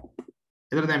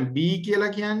 එතකොට දැන් b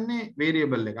කියලා කියන්නේ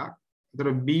variable එකක්.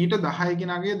 එතකොට b ට 10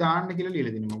 කියන අගය දාන්න කියලා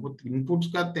ලියලා දෙනවා. මොකද inputs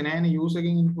ගත්තේ නැහැනේ, user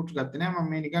එකෙන් inputs ගත්තේ නැහැ. මම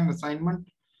මේ නිකන් assignment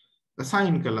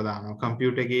assign කරලා දානවා.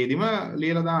 computer එකේදීම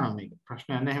ලියලා දානවා මේක.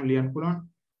 ප්‍රශ්නයක් නැහැ, එහෙම ලියන්න පුළුවන්.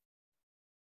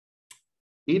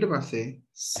 ඊට පස්සේ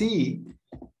c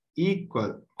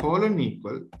equal colon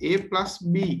equal a plus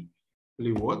b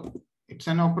ලිව්වොත් it's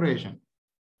an operation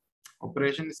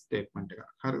statement එකක්.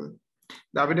 හරිද?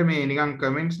 දැන් අපිට මේ නිකන්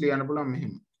comments ලියන්න පුළුවන්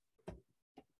මෙහෙම.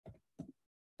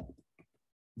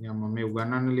 නිකන් මම මේ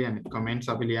උගන්වන්න ලියන්නේ comments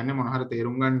අපි ලියන්නේ මොන හරි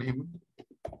තේරුම් ගන්න එහෙම.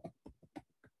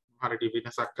 හරි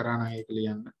ඩිවිනසක් කරා නම් ඒක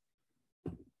ලියන්න.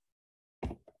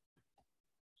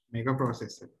 මේක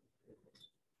process එක.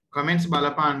 comments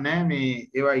බලපාන්නේ මේ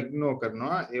ඒවා ignore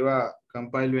කරනවා. ඒවා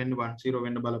compile වෙන්න 10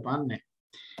 වෙන්න බලපාන්නේ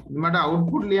නැහැ. මට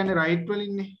output ලියන්නේ right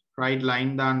වලින්නේ. right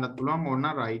line දාන්නත් පුළුවන්, ඕන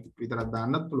නම් right විතරක්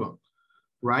දාන්නත් පුළුවන්.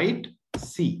 right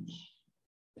c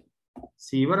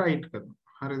ව right කරනවා.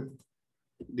 හරිද?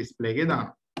 display එකේ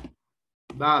දානවා.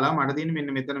 දාලා මට තියෙන්නේ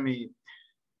මෙන්න මෙතන මේ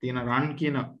තියෙන run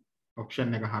කියන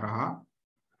option එක හරහා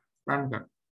run කරනවා.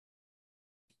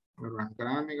 run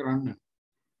කරා මේක run වෙනවා.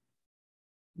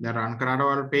 දැන් run කරාට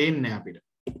වල පේන්නේ අපිට.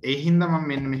 ඒ හින්දා මම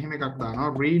මෙන්න මෙහෙම එකක් දානවා.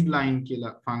 read line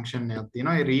කියලා function එකක්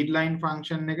තියෙනවා. ඒ read line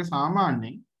function එක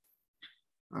සාමාන්‍යයෙන්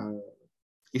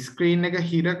screen එක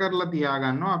හිර කරලා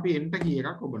තියාගන්නවා අපි enter key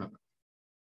එකක් ඔබනකොට.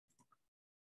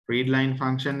 read line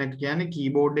function එක කියන්නේ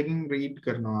keyboard එකකින් read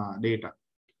කරනවා data.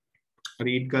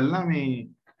 read කරලා මේ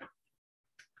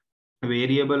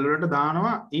variable වලට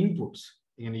දානවා inputs.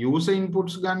 ඒ කියන්නේ user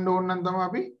inputs ගන්න ඕන නම් තමයි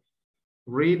අපි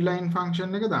read line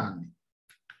function එක දාන්නේ.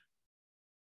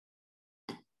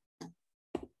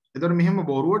 එතකොට මෙහෙම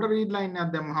බොරුවට read line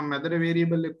එකක් දැම්මහම මැදට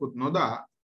variable එකකුත් නොදා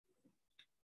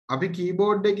අපි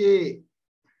keyboard එකේ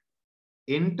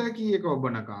enter key එක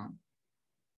ඔබනකම්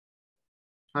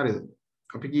හරිද?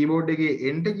 අපි keyboard එකේ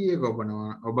enter key එක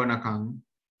ඔබනකම්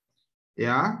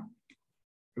එයා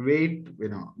wait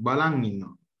වෙනවා, බලන්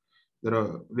ඉන්නවා.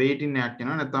 එතකොට waiting එකක්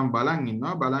යනවා, නැත්නම් බලන්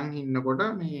ඉන්නවා. බලන් ඉන්නකොට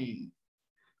මේ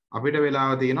අපිට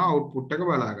වෙලාව තියෙනවා output එක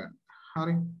බලා ගන්න.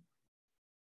 හරි.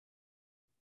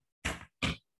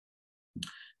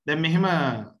 දැන් මෙහෙම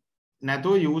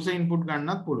නැතුව user input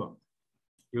ගන්නත් පුළුවන්.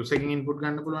 user එකෙන් input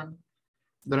ගන්න පුළුවන්.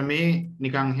 එතකොට මේ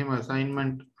නිකන් එහෙම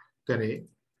assignment කරේ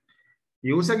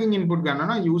user එකෙන් input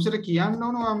ගන්නවා නම් user කියන්න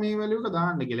ඕනවා මේ value එක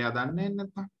දාන්න කියලා. එයා දන්නේ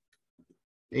නැත්නම්.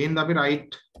 එහෙනම් අපි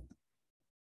right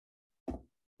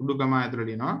උඩු ගම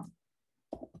ඇතුළට එනවා.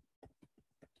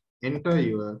 enter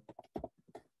your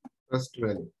first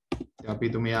value. අපි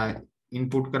තුමියා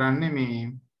input කරන්නේ මේ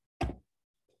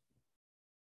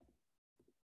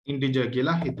integer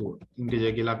කියලා හිතුවා.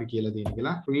 integer කියලා අපි කියලා දෙන්න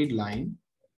කියලා read line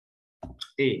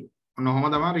a. ඔන්නෝම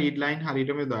තමයි read line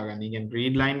හරියටම යොදාගන්නේ. කියන්නේ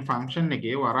read line function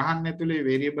එකේ වරහන් ඇතුලේ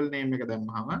variable name එක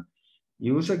දැම්මහම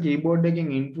user keyboard එකෙන්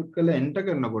input කරලා enter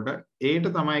කරනකොට ඒට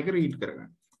තමයි ඒක read කරගන්නේ.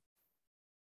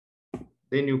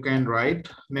 then you can write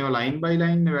මේව line by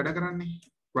line වැඩ කරන්නේ.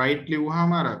 write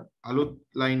ලිව්වහම අර අලුත්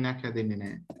line එකක් හැදෙන්නේ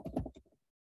නැහැ.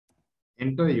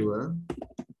 enter your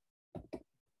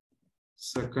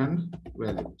second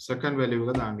value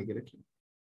එක දාන්න කියලා කියනවා.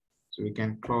 so we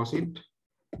can close it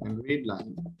and read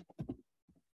line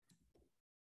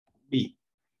b.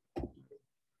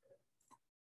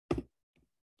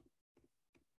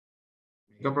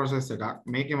 මේක process එකක්.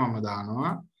 මේකේ මම දානවා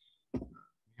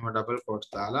එහෙම double quotes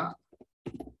දාලා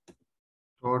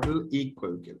total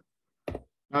equal කියලා.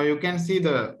 now you can see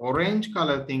the orange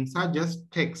color things are just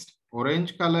text.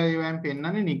 orange color එකෙන්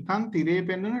පෙන්නන්නේ නිකන් තිරේ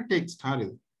පෙන්නන text.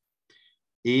 හරිද?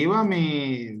 ඒවා මේ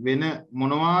වෙන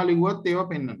මොනවා ලිව්වත් ඒවා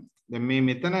පෙන්නනවා. දැන් මේ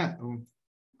මෙතන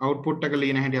output එක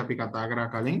ලියන හැටි අපි කතා කරා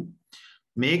කලින්.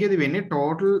 මේකෙදි වෙන්නේ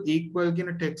total equal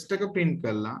කියන text එක print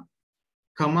කරලා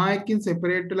comma එකකින්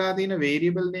separate වෙලා තියෙන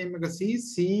variable name එක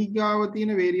c ගාව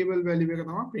තියෙන variable value එක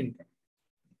තමයි print කරන්නේ.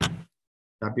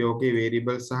 අපි ඕකේ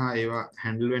variable සහ ඒවා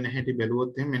handle වෙන හැටි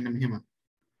බැලුවොත් එහෙනම් මෙන්න මෙහෙම.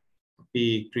 අපි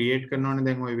create කරනවානේ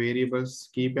දැන් ওই variables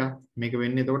කීපයක්. මේක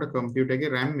වෙන්නේ එතකොට computer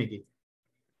එකේ RAM එකේ.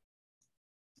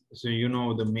 So you know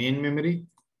the main memory.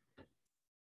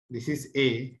 This is A.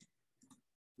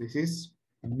 this is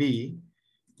B,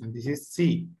 and this is C.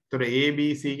 So A, B,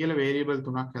 C කියලා variable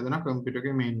තුනක් හැදෙනවා computer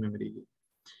එකේ main memory එකේ.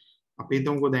 අපි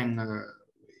හිතමුකෝ දැන්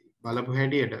බලපු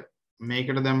හැටියට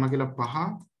මේකට දැම්ම කියලා 5,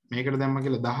 මේකට දැම්ම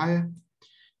කියලා 10.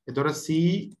 එතකොට C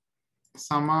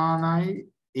සමානයි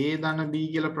A ධන B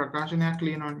කියලා ප්‍රකාශනයක්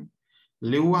ලියනවනේ.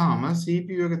 ලිව්වහම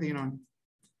CPU එක තියෙනවනේ.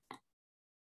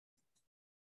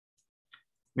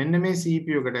 මෙන්න මේ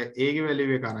CPU එකට A ගේ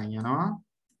value එක අරන් යනවා,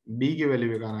 B ගේ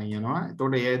value එක අරන් යනවා.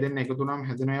 එතකොට ඒ දෙන්න එකතු වුණාම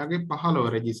හැදෙන යාගේ 15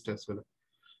 registers වල.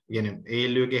 කියන්නේ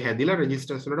ALU එකේ හැදිලා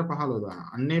registers වලට 15 දානවා.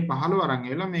 අන්නේ 15 අරන්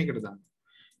එලා මේකට දානවා.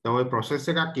 දැන් ওই process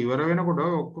එකක් ඉවර වෙනකොට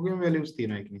ඔක්කොගෙම values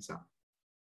තියෙනවා ඒක නිසා.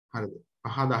 හරිද?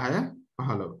 5 10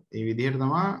 15. මේ විදිහට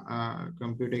තමයි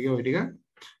computer එකේ ওই ටික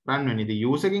run වෙන්නේ. ඉතින්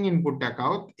user එකකින් input එකක්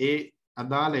આવොත් ඒ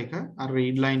අදාළ එක අර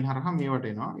read line හරහා මේවට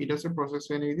එනවා. ඊට පස්සේ process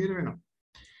වෙන විදිහට වෙනවා.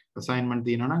 assignment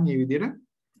තියෙනවා නම් මේ විදිහට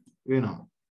වෙනවා.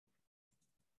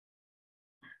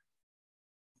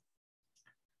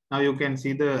 Now you can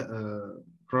see the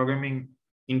programming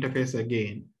interface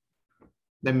again.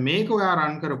 දැන් මේක ඔයා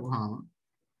run කරපුවාම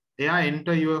එයා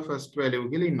enter your first value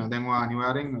කියලා ඉන්නවා. දැන් ඔයා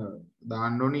අනිවාර්යෙන්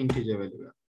දාන්න ඕනේ integer value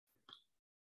එක.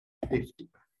 50.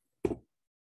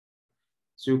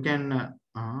 So you can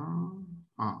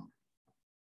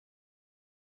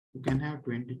you can have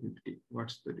 2050.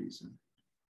 What's the reason?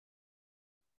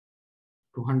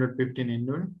 215 end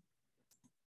on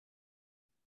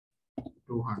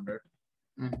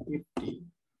 250.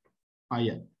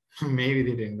 Yeah. මේ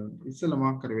විදිහට එන්න ඕනේ. ඉස්සෙල්ලා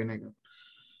මාක් කර වෙන එක.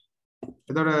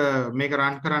 එතකොට මේක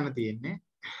run කරන්න තියෙන්නේ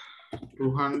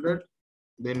 200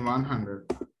 then 100.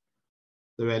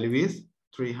 The value is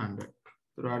 300.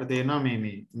 එතකොට තේරෙනවා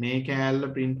මේ කෑල්ල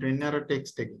print වෙන්නේ අර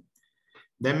text එකේ.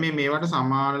 දැන් මේවට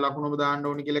සමාන ලකුණු ඔබ දාන්න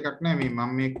ඕනි කියලා එකක් නැහැ.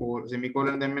 මම මේ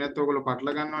semicolon දැම්මේ නැත්නම් ඔයගොල්ලෝ පටල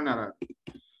ගන්නවනේ අර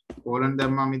colon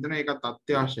දැම්මම හිතන ඒකත්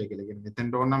අත්‍යවශ්‍යයි කියලා. කියන්නේ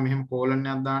මෙතෙන්ට ඕන නම් මෙහෙම colon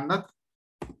එකක් දාන්නත්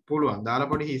පුළුවන්.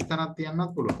 දාලා පොඩි හිස්තනක්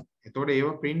තියන්නත් පුළුවන්. එතකොට ඒව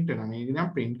print වෙනවා. මේක දැන්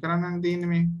print කරන්න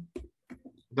තියෙන්නේ මේ.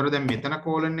 එතකොට දැන් මෙතන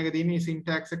colon එක තියෙන්නේ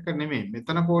syntax එක නෙමෙයි.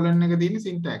 මෙතන colon එක තියෙන්නේ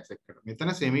syntax එකට. මෙතන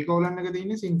semicolon එක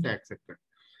තියෙන්නේ syntax එකට.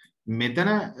 මෙතන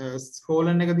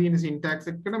colon එක තියෙන syntax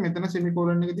එකට, මෙතන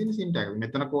semicolon එක තියෙන syntax.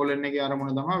 මෙතන colon එකේ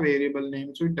අරමුණ තමයි variable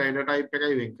name suite data type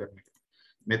එකයි වෙන් කරන එක.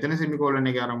 මෙතන semicolon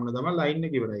එකේ අරමුණ තමයි line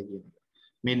එක ඉවරයි කියන එක.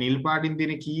 මේ නිල් පාටින්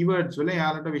තියෙන keywords වල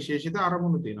යාලට විශේෂිත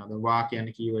අරමුණු තියෙනවා. දැන් වා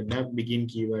කියන්නේ keyword එක, begin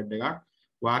keyword එකක්.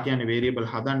 වා කියන්නේ variable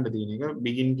හදන්න තියෙන එක,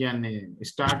 begin කියන්නේ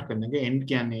start කරන එක, end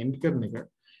කියන්නේ end කරන එක.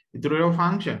 ඊටු ඒවා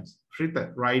functions.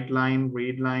 write line,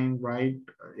 read line, write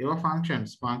ඒවා functions.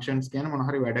 functions කියන්නේ මොන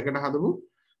හරි වැඩකට හදපු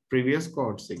previous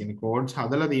codes. ඒ කියන්නේ codes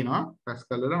හදලා දිනවා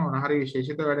Pascal වල මොන හරි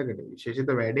විශේෂිත වැඩකට. විශේෂිත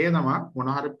වැඩේ තමයි මොන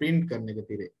හරි print කරන එක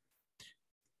තිරේ.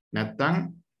 නැත්තම්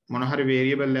මොන හරි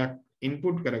variable එකක්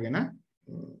input කරගෙන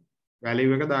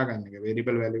value එක දාගන්න එක.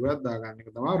 variable value එකක් දාගන්න එක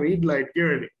තමයි read line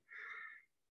කියන්නේ.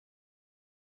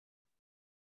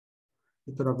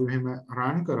 ඒතර අපි මෙහෙම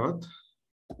run කරොත්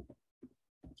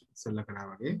ඉස්සෙල්ලා කරා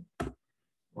වගේ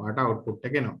ඔයාට output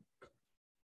එක එනවා.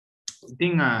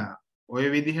 ඉතින් ඔය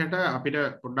විදිහට අපිට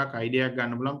පොඩ්ඩක් idea එකක්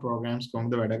ගන්න පුළුවන් programs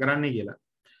කොහොමද වැඩ කරන්නේ කියලා.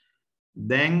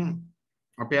 දැන්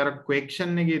අපි අර question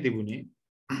එකේ තිබුණේ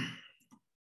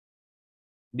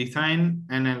design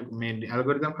and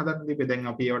algorithm හදන්න තිබ්බේ. දැන්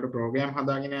අපි ඒවට program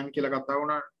හදාගෙන යන්න කියලා කතා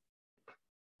වුණා.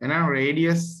 එහෙනම්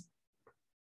radius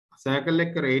circle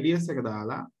එක radius එක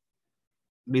දාලා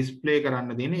display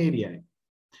කරන්න තියෙන area එක.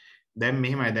 දැන්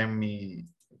මෙහෙමයි. දැන්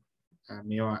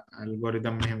මේවා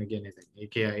algorithm මෙහෙම කියන්නේ. දැන්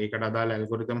ඒකට අදාළ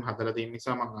algorithm හදලා තියෙන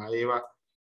නිසා මම ආයෙ ඒවා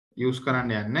use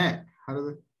කරන්න යන්නේ නැහැ. හරිද?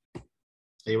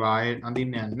 ඒවා ආයෙ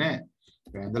අඳින්න යන්නේ නැහැ.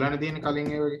 වැඳලානේ තියෙන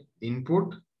කලින් ඒ වගේ input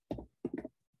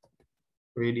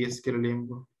radius කියලා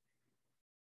ලියමුකෝ.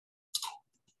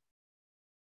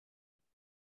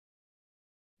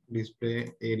 display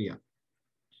area.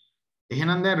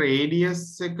 එහෙනම් දැන් radius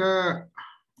එක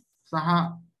සහ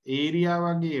area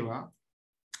වගේ ඒවා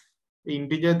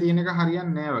integer තියෙන එක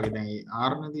හරියන්නේ නැහැ වගේ. දැන්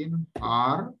r නේ තියෙනවා.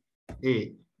 r a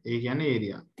ඒ කියන්නේ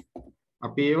area.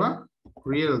 අපි ඒවා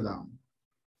real දාමු.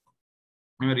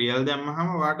 මේ real දැම්මහම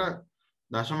ඔයාට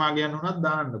දශම අගයන් උනත්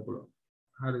දාන්න පුළුවන්.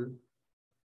 හරිද?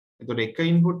 එතකොට එක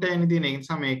ඉන්පුට් එකයි තියෙන. ඒ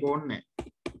නිසා මේක ඕනේ නැහැ.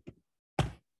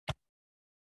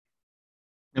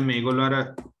 දැන් මේගොල්ලෝ අර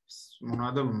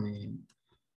මොනවද මේ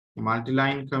multi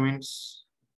line comments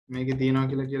මේකේ තියෙනවා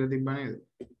කියලා තිබ්බා නේද?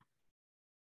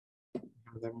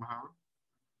 දැම්මහම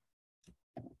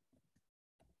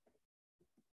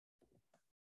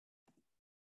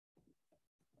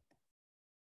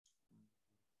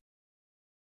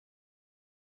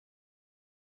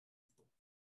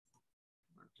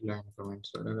multi line comments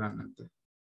වල ගන්න නැත්නම්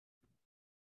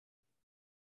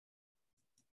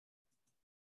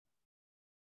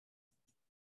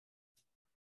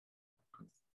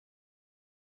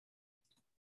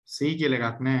C කියලා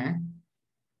එකක් නැහැ.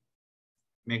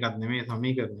 මේකත් නෙමෙයි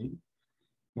සමීකරණේ.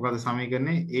 මොකද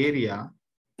සමීකරණේ area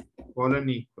colon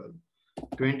equal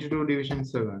 22 division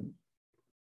 7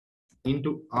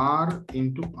 into R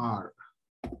into R.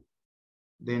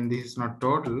 Then this is not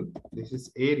total, this is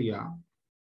area.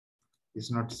 This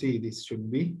is not C, this should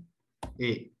be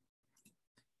A.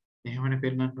 එහෙමනේ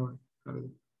පෙන්නන්න ඕනේ. හරිද?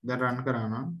 දැන් run කරා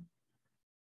නම්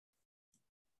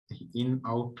in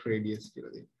out radius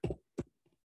කියලා දෙන්න.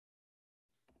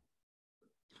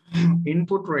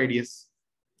 Input radius.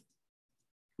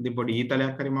 ඉතින් පොඩි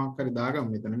ඊතලයක් හරි මාක් හරි දාගමු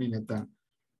මෙතනනේ නැත්නම්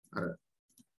අර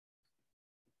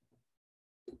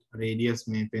radius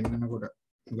මේ පෙන්නනකොට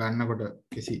ගන්නකොට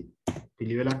කිසි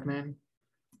පිළිවෙලක් නැහැනේ.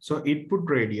 So input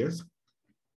radius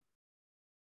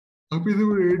අපි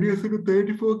දුක radius එක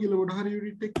 34 කියලා මොන හරි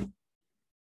unit එකකින්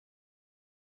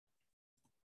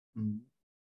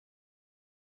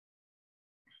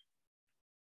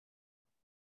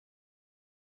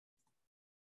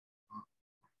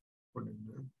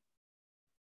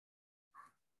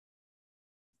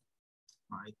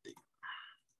I think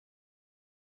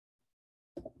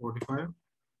 45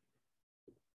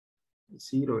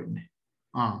 0 ඉන්නේ.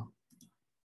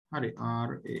 හරි R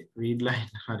read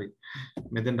line හරි.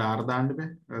 මෙතෙන්ට R දාන්න බෑ.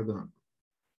 හරිද?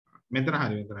 මෙතන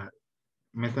හරි.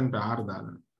 මෙතනට R දාන්න.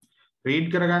 read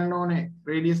කරගන්න ඕනේ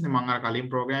radius නේ මම අර කලින්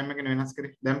program එකනේ වෙනස්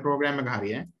කරේ. දැන් program එක හරි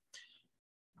ඈ.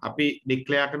 අපි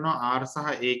declare කරනවා R සහ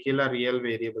A කියලා real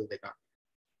variable දෙකක්.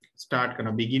 start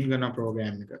කරනවා begin කරන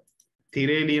program එක.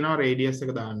 තිරේ ලියනවා radius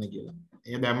එක දාන්න කියලා.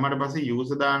 ඒ දැම්මට පස්සේ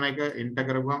user දාන එක enter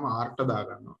කරපුවාම R ට දා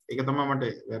ගන්නවා. ඒක තමයි මට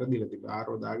වැරදිලා තිබ්බේ. R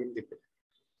දාගෙන තිබ්බේ.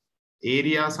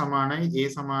 area සමානයි A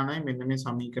සමානයි මෙන්න මේ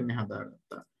සමීකරණය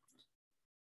හදාගත්තා.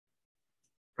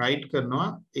 right කරනවා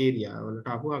area වලට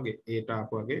ආපු වගේ A ට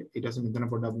ආපු වගේ ඊට පස්සේ මෙතන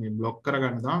පොඩ්ඩක් මේ block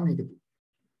කරගන්න තමයි මේක.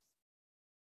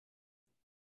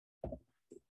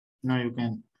 Now you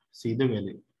can see the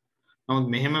value. නමුත්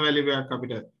මෙහෙම value එකක්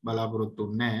අපිට බලාපොරොත්තු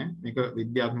වෙන්නේ නැහැ. මේක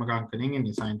විද්‍යාත්මක අංකණයෙන්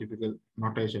එන්නේ scientific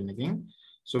notation එකකින්.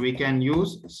 So we can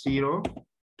use 0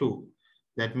 2.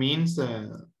 That means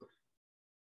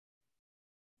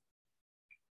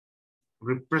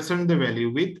represent the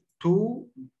value with 2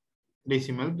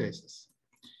 decimal places.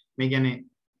 මේ කියන්නේ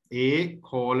A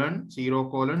colon 0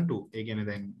 colon 2. ඒ කියන්නේ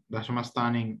දැන් දශම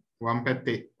ස්ථානයෙන් වම්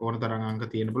පැත්තේ ඕන තරම් අංක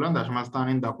තියෙන්න පුළුවන්. දශම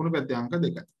ස්ථානයෙන් දකුණු පැත්තේ අංක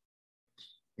 2යි.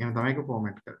 එහෙම තමයි ඒක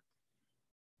format කරන්නේ.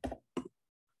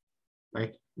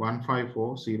 Like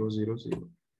 154000.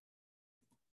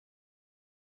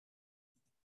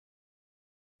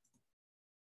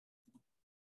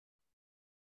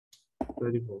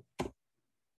 $34.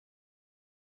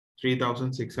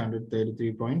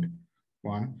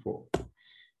 3633.14.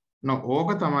 No, ඕක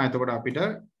තමයි එතකොට අපිට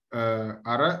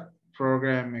අර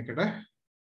program එකට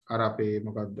අර අපේ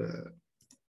මොකද්ද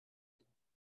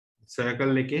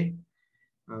circle එකේ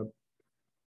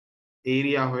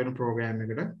area හොයන program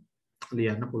එකට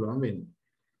ලියන්න පුළුවන් වෙන්නේ.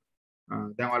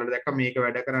 දැන් ඔයාලට දැක්ක මේක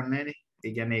වැඩ කරන්නේ නැහනේ.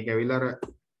 ඒ කියන්නේ ඒක ඇවිල්ලා අර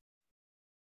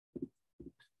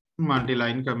multi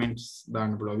line comments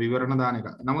දාන්න පුළුවන් විවරණ දාන එක.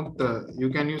 නමුත් you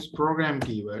can use program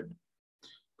keyword.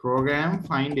 Program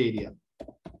find area.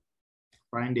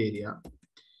 Find area.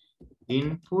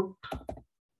 Input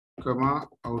comma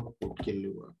output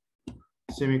කියලා.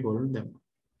 Semicolon දැම්මා.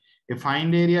 A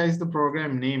find area is the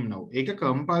program name now. ඒක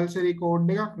compulsory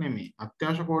code එකක් නෙමෙයි.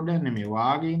 අත්‍යවශ්‍ය code එකක් නෙමෙයි.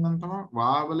 වාගේ ඉඳන් තමයි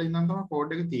වාවල ඉඳන් තමයි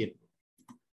code එක තියෙන්නේ.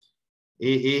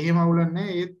 එහෙම අවුලක්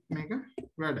නැහැ. ඒත් මේක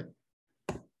වැඩ.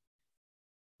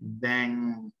 දැන්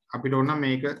අපිට ඕන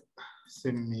මේක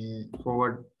මේ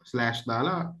forward slash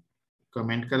දාලා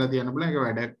comment කරලා තියන්න බලන්න ඒක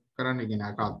වැඩ කරන්න කියන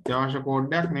එක අත්‍යවශ්‍ය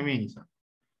code එකක් නෙමෙයි නිසා.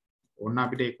 ඕන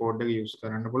අපිට මේ code එක use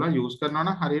කරන්න පුළුවන්. use කරනවා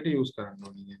නම් හරියට use කරන්න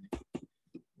ඕනේ කියන්නේ.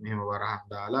 මෙහෙම වරහන්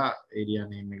දාලා area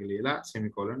name එක ලියලා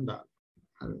semicolon දාලා.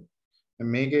 හරි.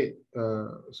 මේකේ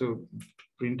so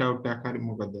print out එකක් හරි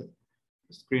මොකද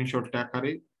screenshot එකක්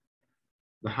හරි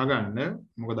ගහගන්න.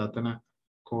 මොකද අතන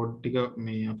code ටික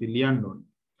මේ අපි ලියන්න ඕනේ.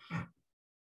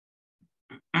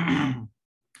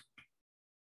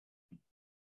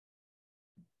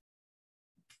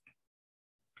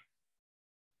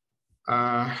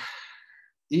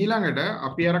 ඊළඟට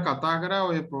අපි අර කතා කරා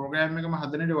ඔය ප්‍රෝග්‍රෑම් එකම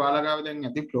හදනකොට ඔයාලා ගාව දැන්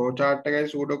ඇති ෆ්ලෝ chart එකයි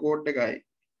සූඩෝ කෝඩ් එකයි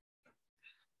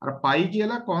අර pi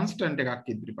කියලා constant එකක්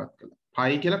ඉදිරිපත් කළා.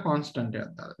 pi කියලා constant එකක්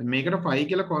දාලා. දැන් මේකට pi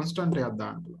කියලා constant එකක්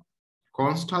දාන්න පුළුවන්.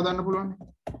 const හදන්න පුළුවන්.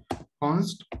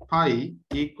 const pi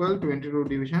equal 22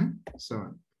 division 7.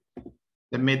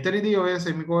 දැන් මෙතනදී ඔය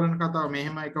semicolon කතාව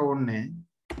මෙහෙම එක ඕනේ.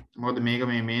 මොකද මේක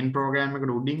මේ main program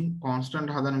එකට උඩින් constant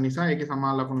හදන නිසා ඒකේ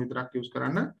සමාන ලකුණු විතරක් use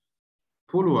කරන්න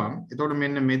පුළුවන්. එතකොට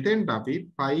මෙන්න මෙතෙන්ට අපි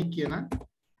pi කියන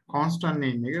constant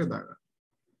name එක දාගන්න.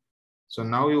 So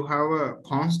now you have a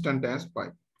constant as pi.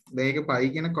 දැන් ඒක pi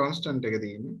කියන constant එක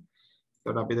තියෙන්නේ.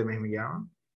 එතකොට අපිද මෙහෙම ගියාම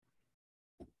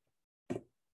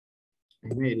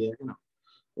මෙහෙම area එක නෝ.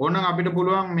 ඕනනම් අපිට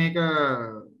පුළුවන් මේක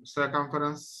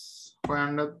circumference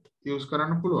හොයන්නත් use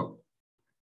කරන්න පුළුවන්.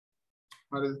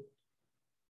 හරිද?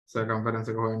 circumference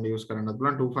එක හොයන්න use කරන්නත්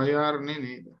පුළුවන් 2πr නේ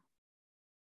නේද?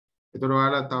 එතකොට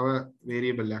ඔයාලා තව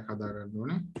variable එකක් හදා ගන්න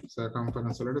ඕනේ.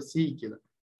 circumference වලට c කියලා.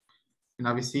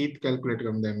 එහෙනම් අපි c calculate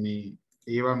කරමු. දැන් මේ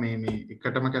ඒවා මේ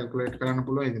එකටම calculate කරන්න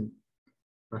පුළුවන්. ඉතින්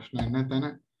ප්‍රශ්නයක් නැහැ තැන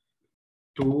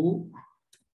 2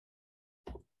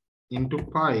 into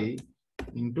pi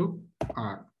into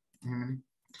r. එහෙමනේ.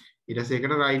 ඊට පස්සේ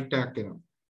ඒකට right එකක් එනවා.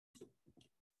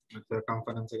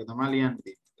 circumference එක තමයි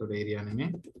ලියන්නේ. එතකොට area නෙමෙයි.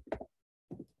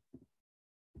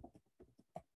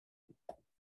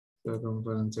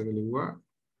 circumference එක ලිව්වා.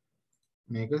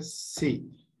 මේක c.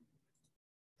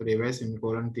 එතකොට ඒවයි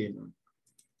semicolon තියෙනවා.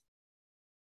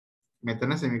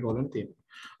 මෙතන semicolon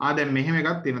තියෙනවා. දැන් මෙහෙම එකක්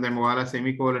තියෙනවා. දැන් ඔයාලා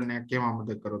semicolon එකක් එහෙම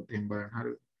අමතක කරොත් එහෙම බලන්න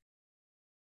හරිද?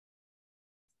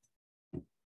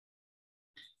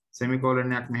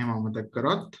 semicolon එකක් මෙහෙම අමතක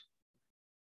කරොත්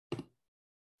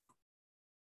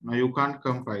now you can't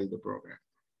compile the program.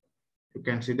 You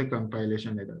can see the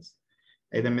compilation errors.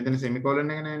 ඒ දැන් මෙතන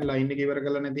semicolon එක නේ line එක ඉවර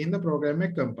කරලා නැති හින්දා program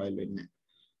එක compile වෙන්නේ නැහැ.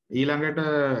 ඊළඟට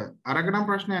අරකනම්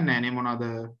ප්‍රශ්නයක් නැහැ නේ මොනවාද?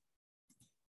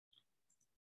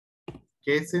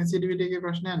 case sensitivity එකේ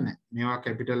ප්‍රශ්නයක් නැහැ. මේවා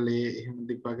capital A එහෙම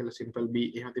තිබ්බා කියලා simple B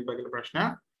එහෙම තිබ්බා කියලා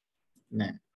ප්‍රශ්නයක්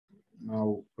නැහැ. now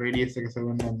radius එක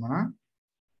 7 ගන්නවා.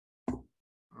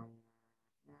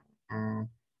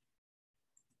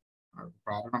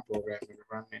 පාරණ program එක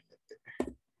run වෙන්නේ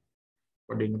නැත්තේ.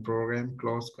 පොඩින් program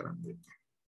close කරන්න වෙනවා.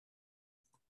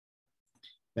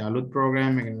 දැන් අලුත්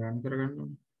program එක run කරගන්න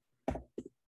ඕනේ.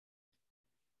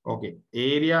 okay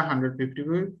area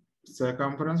 154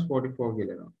 circumference 44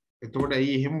 කියලා එනවා. එතකොට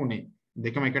ඇයි එහෙම උනේ?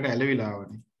 දෙකම එකට ඇලවිලා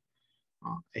ආවනේ.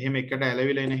 එහෙම එකට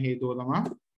ඇලවිලා එන හේතුව තමයි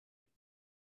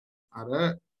අර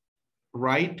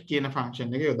right කියන function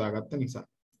එක යොදාගත්ත නිසා.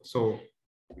 so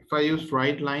if I use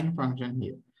right line function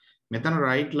here මෙතන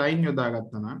right line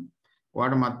යොදාගත්තා නම්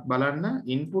ඔයාලට මත් බලන්න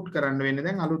input කරන්න වෙන්නේ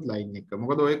දැන් අලුත් line එක.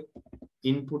 මොකද ඔය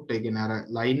input එක නේ අර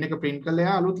line එක print කරලා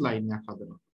එයා අලුත් line එකක්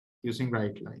හදනවා using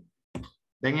right line.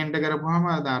 දැන් enter කරපුවාම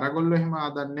අරගොල්ලෝ එහෙම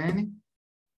හදන්නේ නැහනේ.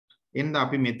 එහෙනම්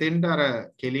අපි මෙතෙන්ට අර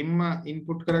කෙලින්ම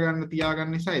input කරගන්න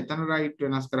තියාගන්න නිසා එතන right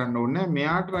වෙනස් කරන්න ඕනේ.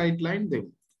 මෙයාට right line දෙමු.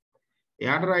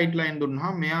 එයාට right line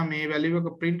දුන්නාම මෙයා මේ value එක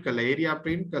print කරලා area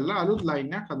print කරලා අලුත්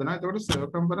line එකක් හදනවා. එතකොට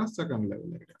circumference second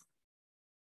level එකට.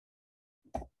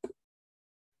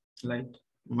 right.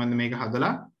 මම මේක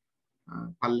හදලා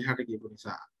පල්ලෙහාට ගියපු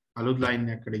නිසා අලුත් line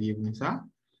එකකට ගියපු නිසා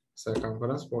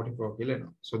circumference 44 කියලා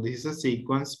එනවා. so this is a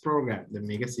sequence program. දැන්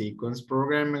මේක sequence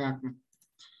program එකක් නේ.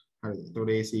 හරිද? එතකොට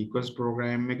මේ sequence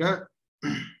program එක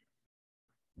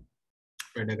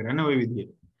වැඩ කරන්නේ ওই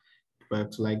විදිහට.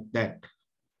 works like that.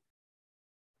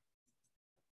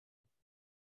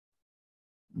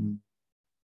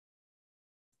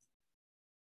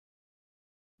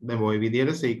 දැන් ওই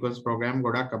විදිහට sequence program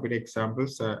ගොඩක් අපිට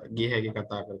examples ගිය හැකි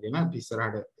කතා කරගෙන අපි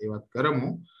ඉස්සරහට ඒවත් කරමු.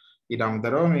 ඊට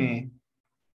අමතරව මේ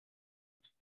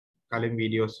කලින්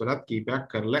වීඩියෝස් වලත් කීපයක්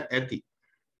කරලා ඇති.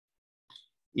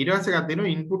 ඊට පස්සේ එකක්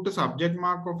තියෙනවා input to subject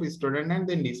mark of student and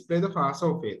then display the pass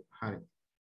or fail. හරි.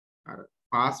 අර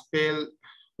pass fail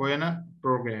හොයන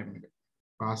program එක.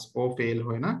 pass or fail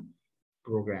හොයන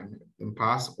program එක. දැන්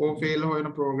pass or fail හොයන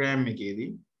program එකේදී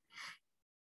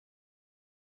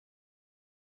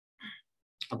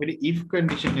අපිට if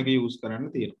condition එක use කරන්න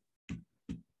තියෙනවා.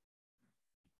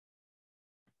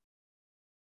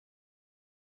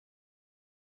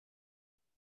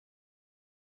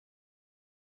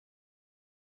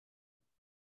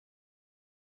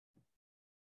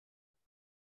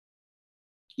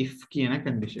 if කියන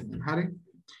condition එක. හරි.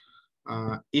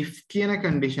 if කියන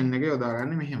condition එක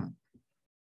යොදාගන්නේ මෙහෙම.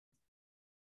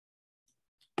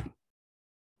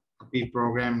 අපි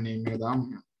program name එක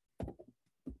දාමු.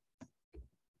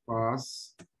 pass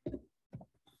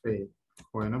fail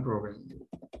හොයන program එක.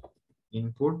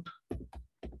 input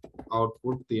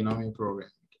output තියෙනවා මේ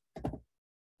program එකේ.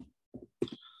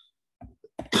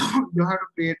 you have to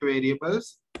create variables.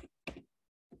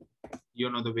 you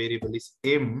know the variable is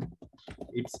m.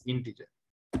 it's integer.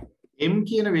 m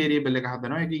කියන variable එක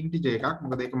හදනවා. ඒක integer එකක්.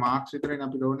 මොකද ඒක marks විතරනේ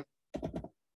අපිට ඕනේ.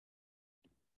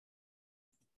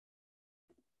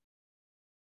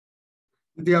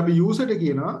 ඉතින් අපි user ට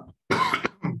කියනවා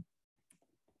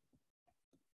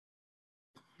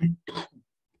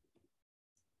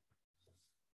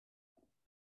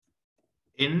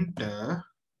enter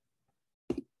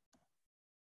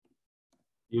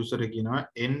user එක කියනවා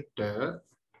enter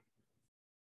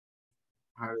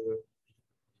හරිද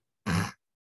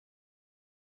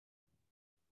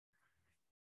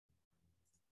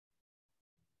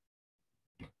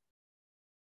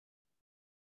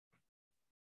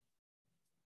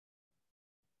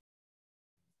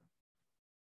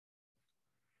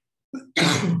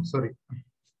sorry,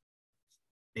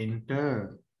 enter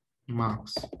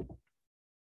marks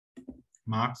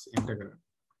enter කරන්න.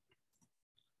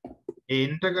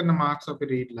 enter කරන marks අපි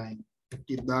read line එකක්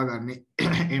දාගන්නේ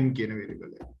m කියන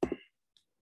variable එක.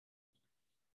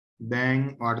 දැන්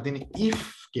ඔයාලට තියෙන if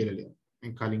කියලා ලියන්න.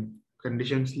 මේ කලින්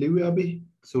conditions ලිව්වේ අපි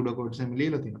pseudo code එකෙන්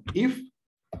ලියලා තියෙනවා. if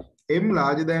m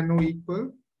larger than or equal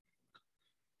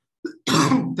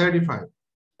 35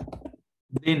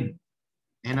 then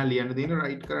එහෙනම් ලියන්න තියෙන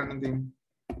write කරන්න තියෙන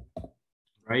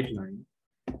right line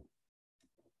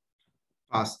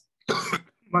pass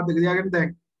මතක තියාගන්න. දැන්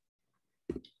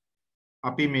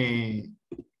අපි මේ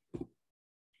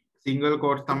single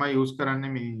quotes තමයි use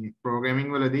කරන්නේ මේ programming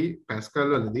වලදී Pascal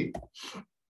වලදී.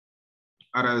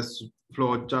 අර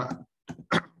flowchart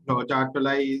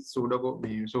වලයි pseudo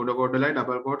code වලයි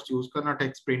double quotes use කරන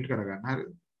text print කරගන්න.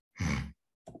 හරිද?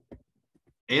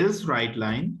 else write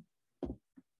line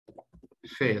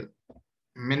fail.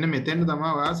 මෙන්න මෙතෙන් තමයි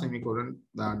ඔයා semicolon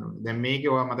දාන්න ඕනේ. දැන්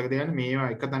මේකේ ඔයා මතක තියාගන්න මේවා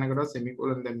එක තැනකටවත්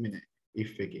semicolon දැම්මේ නැහැ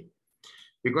if එකේ.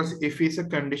 because if is a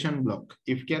condition block.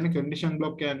 if කියන්නේ condition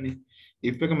block කියන්නේ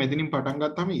if එක මෙතනින් පටන්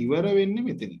ගත්තාම ඉවර වෙන්නේ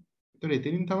මෙතනින්. ඒතකොට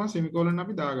එතනින් තමයි semicolon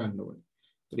අපි දාගන්න ඕනේ.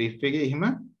 ඒතකොට if එකේ එහෙම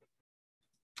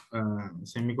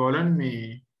semicolon මේ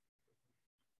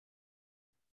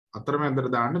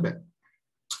අතරමැදට දාන්න බෑ.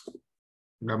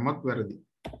 ගම්මත් වැරදි.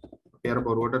 අපි අර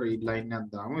බොරුවට read line එකක්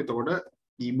දාමු. එතකොට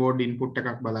keyboard input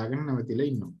එකක් බලාගෙන නැවතිලා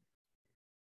ඉන්නවා.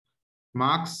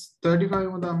 marks 35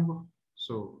 ම දාමුකෝ.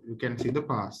 so you can see the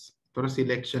pass. ඒතකොට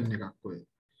selection එකක් ඔය.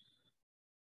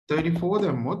 34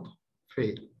 දැම්මොත්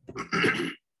fail.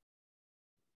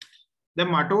 දැන්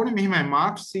මට ඕනේ මෙහෙමයි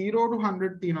marks 0 to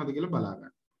 100 තියනවද කියලා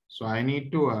බලාගන්න. so I need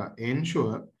to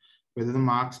ensure whether the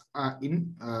marks are in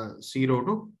 0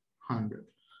 to 100.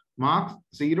 marks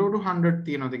 0 to 100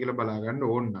 තියනවද කියලා බලාගන්න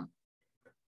ඕන නම්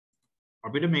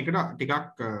අපිට මේකට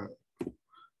ටිකක්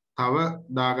තව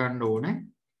දාගන්න ඕනේ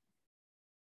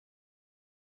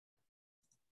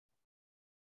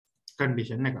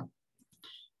condition එකක්.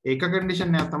 ඒක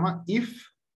condition එක තමයි if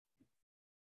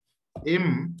m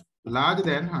larger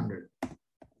than 100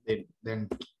 then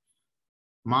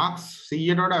marks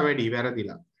 100ට වඩා වැඩි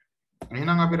වැරදිලා.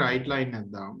 එහෙනම් අපි right line එකක්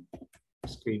දාමු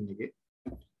screen එකේ.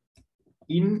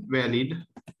 invalid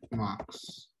marks.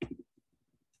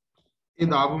 ඒ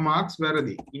දාපු marks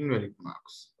වැරදි invalid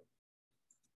marks.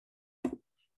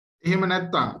 එහෙම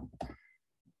නැත්තම්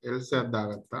else එකක්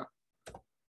දාගත්තා.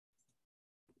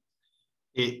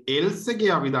 ඒ else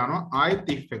එකේ අපි දානවා ආයෙත්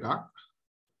if එකක්.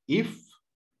 if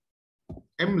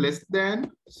m less than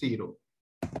 0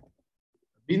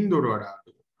 බිඳුවට වඩා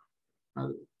අඩු.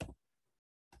 හරි.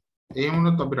 එහෙම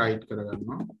වුණොත් අපි write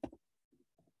කරගන්නවා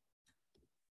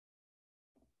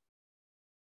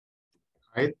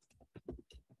right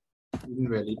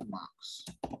invalid marks.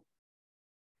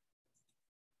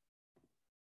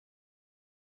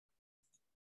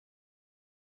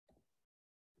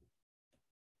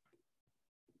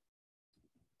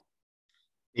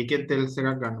 ඒකෙත් else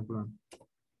එකක් ගන්න පුළුවන්.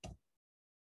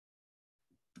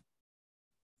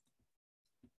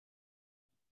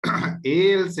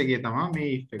 else එකේ තමයි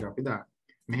මේ if එක අපි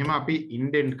දාන්නේ. මෙහෙම අපි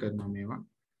indent කරනවා මේවා.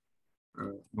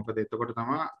 මොකද එතකොට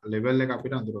තමයි level එක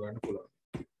අපිට අඳුර ගන්න පුළුවන්.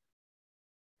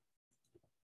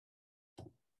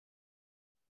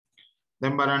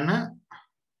 දැන් බලන්න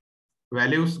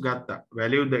values ගත්තා.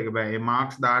 value දෙක බෑ. මේ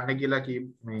marks දාන්න කියලා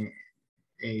මේ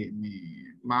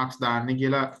marks දාන්න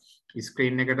කියලා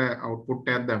screen එකට output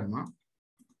එකක් දැම්මා.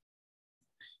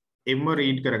 m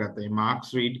read කරගත්තා. මේ marks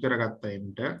read කරගත්තා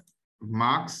එන්ට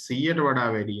marks 100ට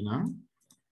වඩා වැඩි නම්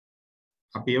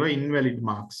අපි ඒවා invalid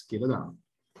marks කියලා දානවා.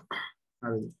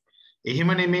 හරිද? එහෙම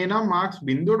නෙමෙයි නම් marks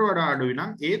බිඳුවට වඩා අඩුයි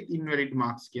නම් ඒත් invalid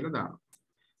marks කියලා දානවා.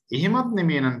 එහෙමත්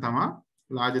නෙමෙයි නම් තමයි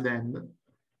larger than the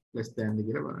less than the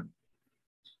කියලා බලන්න.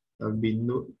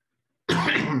 බිඳුව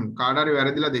කාට හරි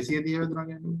වැරදිලා 230 වැදුනා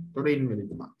කියන්නේ. ඒතකොට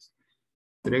invalid marks.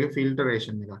 ඒක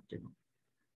filtration එකක් එනවා.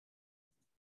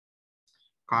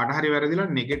 කාට හරි වැරදිලා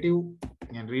negative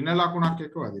يعني ඍණ ලකුණක්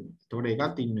එක්ක වදිනවා. ඒතකොට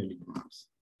ඒකත් invalid marks.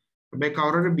 හැබැයි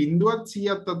කවුරු හරි බිඳුවත්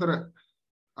 100ත් අතර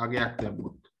අගයක්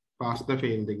දැම්මොත් pass the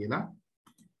fail ද කියලා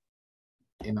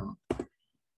එනවා.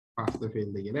 pass the fail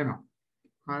ද කියලා එනවා.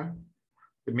 හරි.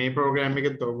 මේ ප්‍රෝග්‍රෑම්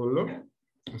එකෙත් ඔයගොල්ලෝ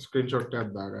ස්ක්‍රීන්ෂොට් එකක්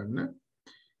දාගන්න.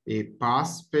 ඒ pass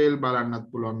fail බලන්නත්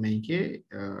පුළුවන් මේකේ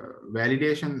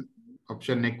validation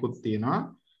option එකකුත් තියෙනවා.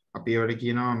 අපි ඒවට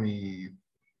කියනවා මේ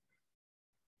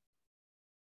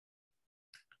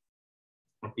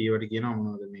අපි ඒවට කියනවා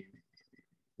මොනවද මේ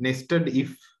nested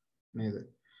if නේද?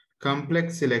 complex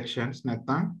selections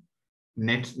නැත්නම්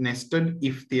nested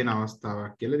if තියෙන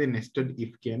අවස්ථාවක් කියලා. ඉතින් nested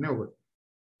if කියන්නේ ඔබ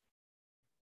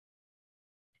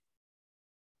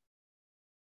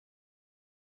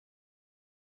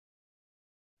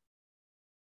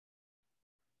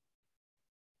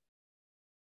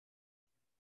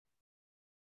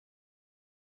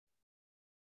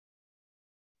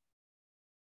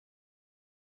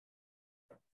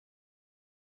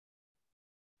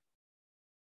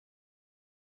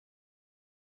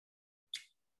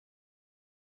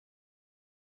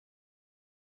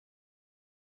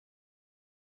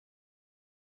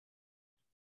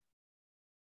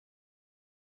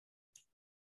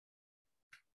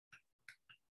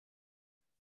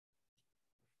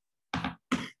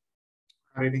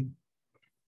හරිනේ.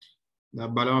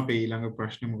 දැන් බලමු අපි ඊළඟ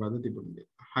ප්‍රශ්නේ මොකද්ද තිබුණේ.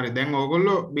 හරි දැන්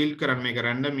ඕගොල්ලෝ බිල්ඩ් කරන්න මේක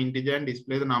random integer and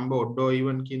display the number odd or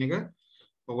even කියන එක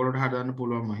ඕගොල්ලෝට හදන්න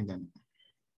පුළුවන් මම හිතන්නේ.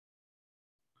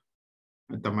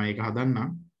 තමයි ඒක හදන්න.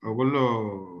 ඕගොල්ලෝ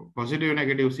positive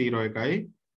negative 0 එකයි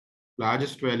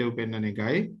largest value පෙන්නන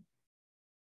එකයි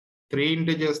 3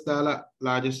 integers දාලා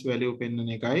largest value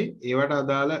පෙන්නන එකයි ඒවට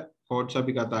අදාළ codes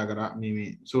අපි කතා කරා මේ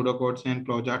pseudo codes and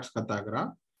flowcharts කතා කරා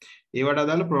ඒවට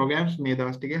අදාළ programs මේ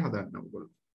දවස් ටිකේ හදන්න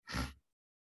ඕගොල්ලෝ.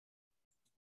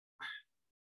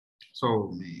 So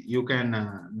you can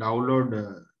download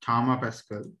Charma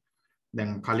Pascal. දැන්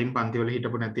කලින් පන්ති වල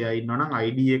හිටපු නැති අය ඉන්නවනම්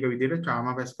ID එක විදිහට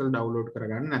Charma Pascal download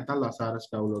කරගන්න නැත්නම් Lazarus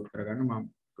download කරගන්න මම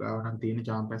ගාව නම් තියෙන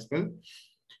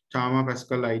Charma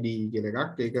Pascal ID කියලා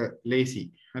එකක් ඒක lazy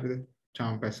හරිද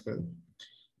Charma Pascal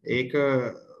ඒක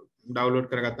download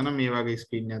කරගත්තා නම් මේ වගේ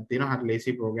screen එකක් තියෙනවා හරි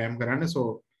lazy program කරන්න. So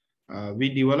we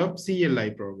develop CLI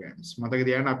programs. මතක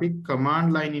තියාගන්න අපි command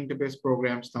line interface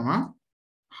programs තමයි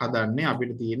හදන්නේ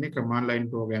අපිට තියෙන්නේ command line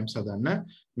programs හදන්න.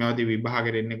 මේවාදී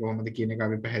විභාගෙට එන්නේ කොහොමද කියන එක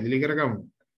අපි පැහැදිලි කරගමු.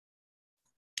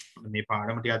 මේ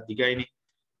පාඩම ටිකක් දිගයිනේ.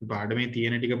 පාඩමේ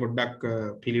තියෙන ටික පොඩ්ඩක්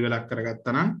පිළිවෙලක්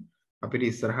කරගත්තා නම් අපිට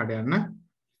ඉස්සරහට යන්න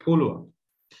පුළුවන්.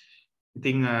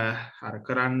 ඉතින් අර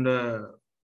කරන්න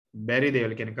බැරි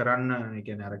දේවල් කියන්නේ කරන්න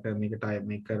කියන්නේ අර මේක ටයිප්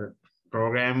මේක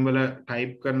ප්‍රෝග්‍රෑම් වල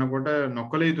ටයිප් කරනකොට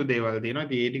නොකළ යුතු දේවල් තියෙනවා.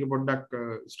 ඉතින් ඒ ටික පොඩ්ඩක්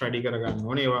ස්ටඩි කරගන්න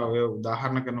ඕනේ. ඒවා ඔය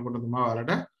උදාහරණ කරනකොට තමයි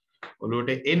ඔයාලට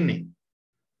ඔලුවට එන්නේ.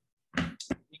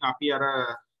 ඉතින් අපි අර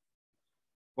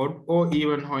odd or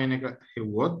even හොයන එක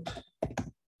හෙව්වොත්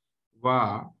වා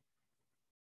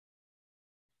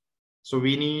so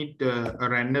we need a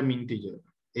random integer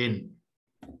n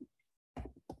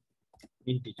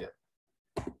integer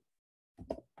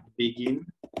begin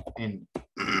n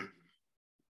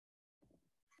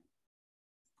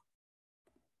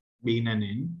begin and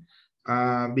end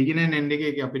begin and end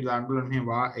එකේ අපි දාන්න පුළුවන් මේ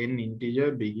වා n integer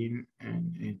begin and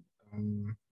end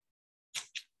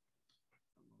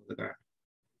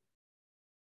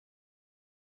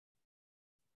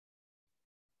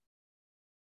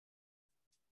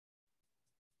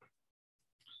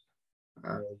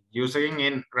using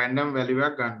in random value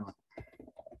එකක් ගන්නවා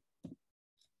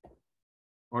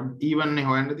odd even නේ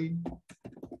හොයන්න තියෙන්නේ.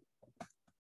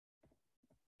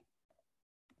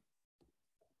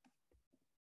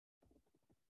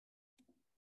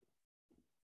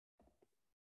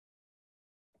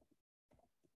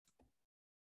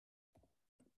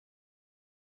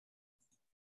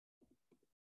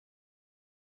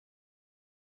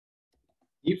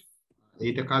 if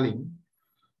ඊට කලින්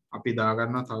අපි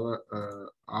දාගන්නවා තව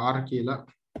r කියලා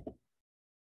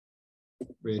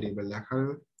variable එකක්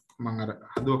හරිද මම අර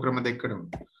හදුව ක්‍රම දෙකකටම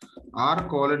r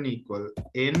colon equal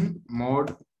n mod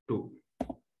 2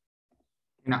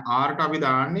 එන r ට අපි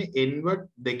දාන්නේ n word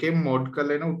දෙකෙන් mod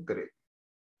කරලා එන උත්තරේ.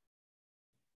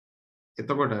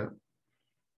 එතකොට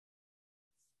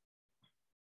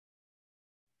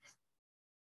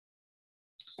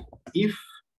if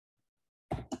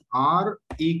r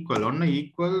equal on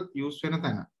equal use වෙන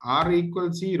තැන r equal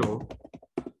 0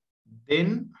 then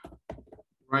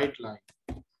right line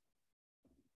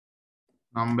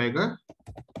number එක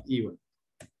even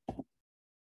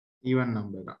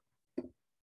number එක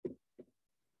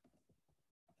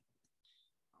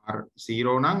r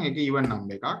 0 නම් ඒක even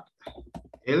number එකක්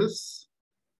else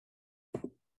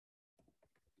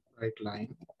right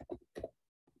line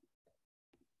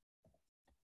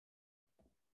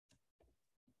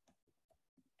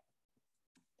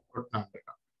odd number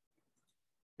එකක්.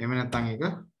 එහෙම නැත්නම් ඒක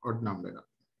odd number එකක්.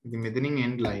 ඉතින් මෙතනින්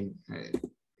end line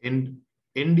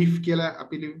end if කියලා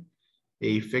අපි ලියමු.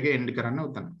 ඒ if එක end කරන්න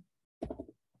උතන.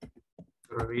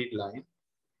 read line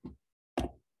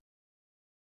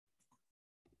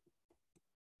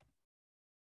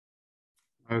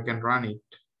now you can run it.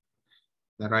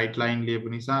 The right line ලියපු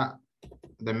නිසා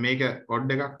දැන් මේක odd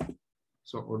එකක්.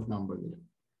 So odd number එක.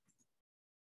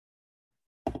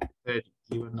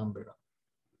 30 even number එකක්.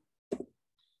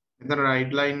 එතන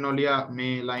right line නොලියා මේ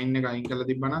line එක අයින් කරලා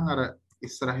තිබ්බනම් අර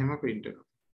ඉස්සරහෙම print වෙනවා.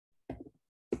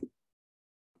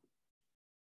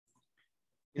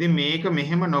 ඉතින් මේක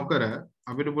මෙහෙම නොකර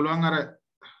අපිට පුළුවන් අර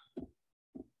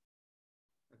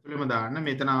ඇතුළෙම දාන්න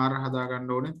මෙතන r හදා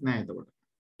ගන්න ඕනෙත් නෑ එතකොට.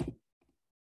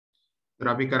 ඒතර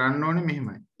අපි කරන්න ඕනේ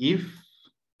මෙහෙමයි. if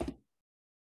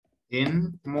n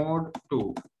mod 2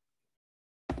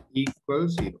 equal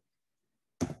 0.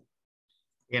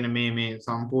 කියන්නේ මේ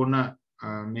සම්පූර්ණ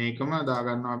මේකම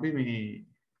දාගන්නවා අපි මේ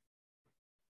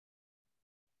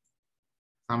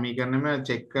සමීකරණයම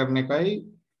චෙක් කරන එකයි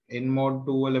n mod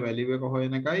 2 වල වැලියු එක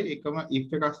හොයන එකයි එකම if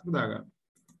එකක් දාගන්න.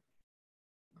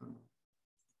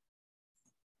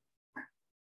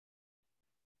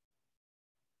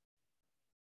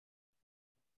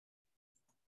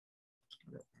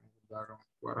 දාගමු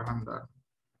වරහන් දාන්න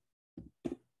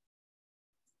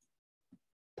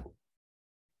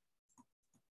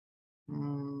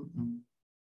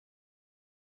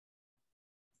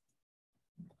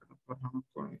වරහන්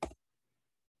කොනේ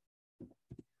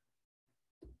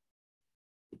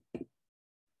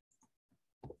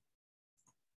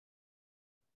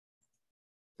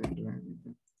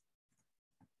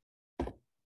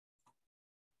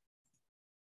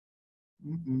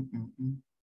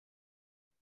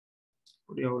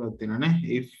පොඩි අවුලක් තියෙනවා නේ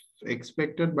if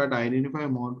expected but identify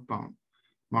mode found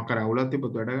මකර අවුලක්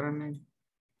තිබ්බොත් වැඩ කරන්නේ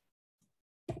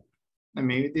නැහැ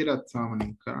මේ විදිහට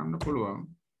සාමාන්‍යයෙන් කරන්න පුළුවන්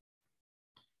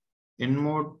n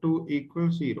mod 2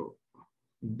 equals 0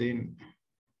 then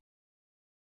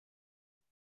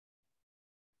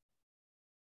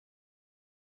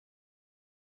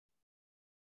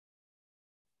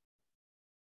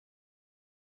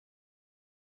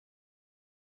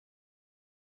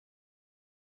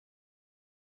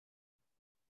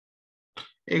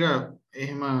ඒක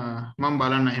එහෙම මම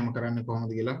බලන්න එහෙම කරන්නේ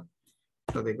කොහොමද කියලා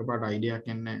ඊට එකපාරට අයිඩියා එකක්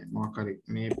එන්නේ මොකක් හරි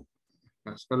මේ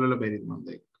පැස්කල් වල බැරිද මම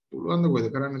දැක්ක පුළුවන් ද කොහෙද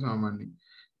කරන්නේ සාමාන්‍යයෙන්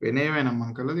වෙන ඒවා නම්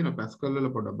මම කරලා දිනවා පැස්කල් වල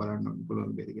පොඩ්ඩක් බලන්න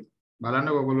පුළුවන් බැරිද කියලා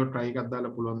බලන්න ඔයගොල්ලෝ try එකක්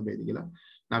දාලා පුළුවන් බැරිද කියලා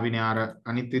නවීනේ අර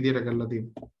අනිත් විදියට කරලා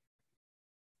තියෙනවා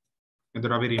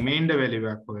එතකොට අපි remainder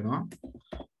value එකක් හොයනවා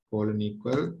colon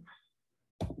equal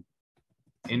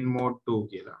n mod 2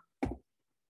 කියලා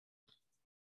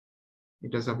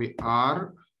ඊට පස්සේ අපි r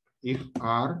if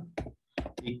r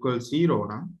equals 0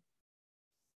 නම්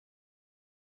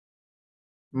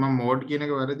මම mode කියන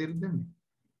එක වැරදිද දෙන්නේ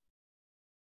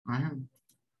අහන්න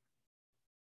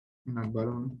නක්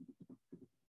බලමු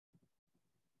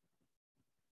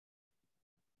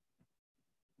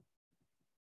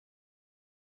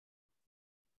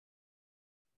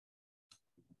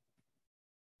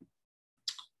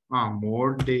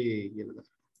mode day කියලා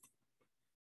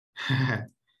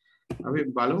අපි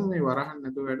බලමු මේ වරහන්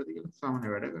නැතුව වැඩද කියලා සාමාන්‍ය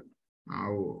වැඩ කරනවා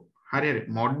ඔව් හරි හරි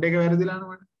mod එක වැරදිලා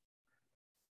නේද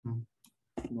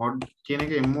mod කියන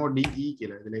එක MODE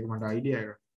කියලා. ඒක මට අයිඩියා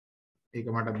එකක්. ඒක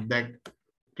මට දැක්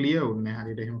ක්ලියර් වුණේ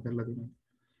හරියට එහෙම කරලා තියෙනවා.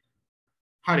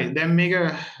 හරි දැන් මේක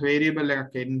variable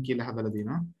එකක් n කියලා හදලා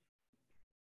දිනවා.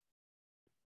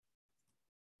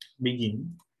 begin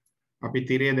අපි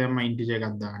තිරය දැම්ම integer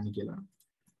එකක් දාන්න කියලා.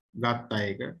 ගත්තා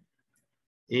ඒක.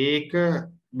 ඒක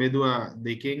බෙදුවා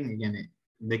දෙකෙන් يعني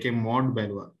දෙකෙන් mod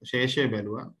බැලුවා. ශේෂය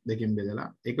බැලුවා දෙකෙන් බෙදලා.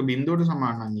 ඒක බිඳුවට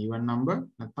සමාන නම් even number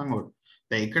නැත්නම් odd.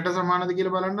 දැන් එකට සමානද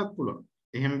කියලා බලන්නත් පුළුවන්.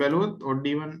 එහෙම බැලුවොත් odd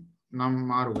even නම්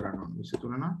මාරු කරන්න ඕන.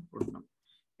 23 නම් odd නම්.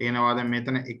 එනවා දැන්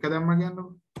මෙතන එක දැම්ම කියන්නකො.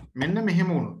 මෙන්න මෙහෙම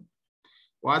වුණොත්.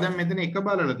 ඔයා දැන් මෙතන එක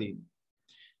බලලා තියෙනවා.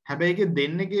 හැබැයි ඒක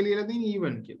දෙන්නේ කියලා ලියලා තියෙන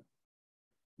even කියලා.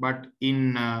 but in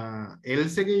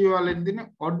else එකේ URL එක දෙන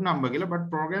odd number කියලා but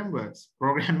program works.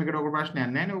 program එකට ඔක ප්‍රශ්නයක්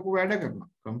නැහැ නේ. ඔක වැඩ කරනවා.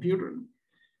 computer නේ.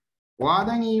 ඔයා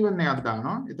දැන් even එකක්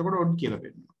දානවා. එතකොට odd කියලා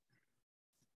පෙන්නනවා.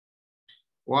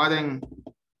 ඔයා දැන්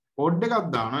odd එකක්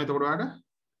දානවා. එතකොට ඔයාට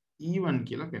even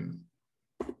කියලා පෙන්නනවා.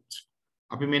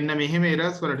 අපි මෙන්න මෙහෙම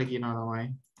errors වලට කියනවා තමයි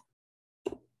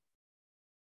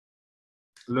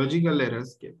logical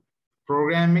errors කියලා.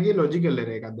 program එකේ logical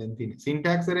error එකක් දැන් තියෙන්නේ.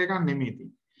 syntax error එකක් නෙමෙයි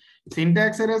තියෙන්නේ.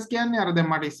 syntax errors කියන්නේ අර දැන්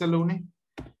මට ඉස්සෙල්ලා උනේ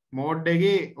mode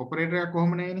එකේ operator එකක්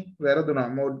කොහොම නෑනේ වැරදුනා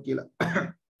mode කියලා.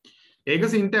 ඒක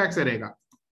syntax error එකක්.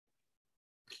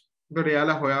 ඒකට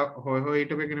එයාලා හොය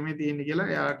හිටපු එක නෙමෙයි තියෙන්නේ කියලා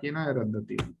එයා කියන error එකක්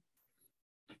තියෙනවා.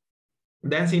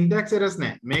 දැන් syntax errors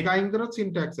නෑ. මේක අයින් කරොත්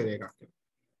syntax error එකක් එනවා.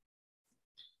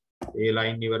 ඒ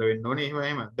line ඉවර වෙන්න ඕනේ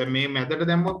එහෙම. දැන් මේ මැදට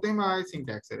දැම්මොත් එහෙම ආයි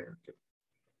syntax error එකක්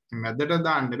එනවා. මැදට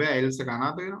දාන්න බෑ else එක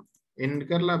අනාත වෙනවා. end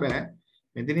කරලා බෑ.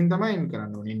 මෙතනින් තමයි end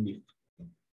කරන්න ඕනේ end if.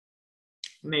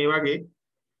 මේ වගේ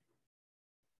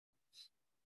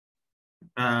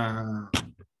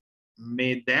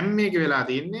මේ දැන් මේක වෙලා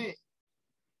තියෙන්නේ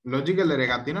logical error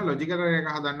එකක් තියෙනවා. logical error එක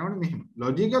හදන්න ඕනේ මෙහෙම.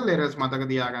 logical errors මතක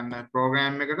තියාගන්න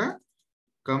program එකට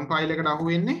compile එකට අහු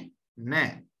වෙන්නේ නැහැ.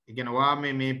 ඒ කියන්නේ ඔයා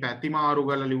මේ පැති මාරු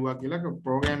කරලා ලිව්වා කියලා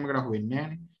program එකට අහු වෙන්නේ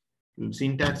නැහැ නේ.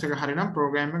 syntax එක හරිනම්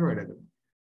program එක වැඩ කරනවා.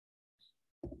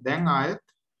 දැන් ආයෙත්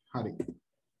හරි.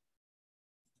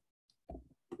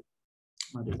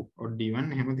 හරි odd even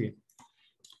එහෙම තියෙනවා.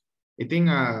 ඉතින්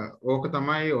ඕක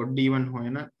තමයි odd even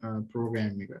හොයන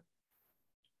program එක.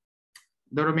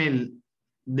 දොර මේ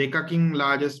දෙකකින්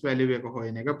largest value එක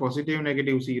හොයන එක positive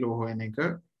negative 0 හොයන එක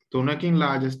තුනකින්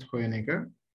largest හොයන එක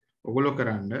ඔගොල්ලෝ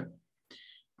කරන්න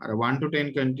අර 1 to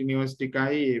 10 continuous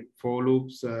ටිකයි for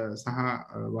loops සහ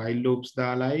while loops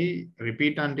දාලයි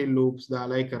repeat until loops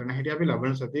දාලයි කරන හැටි අපි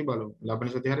ලබන සතියේ බලමු.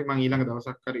 ලබන සතියේ හරි මම ඊළඟ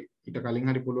දවසක් හරි ඊට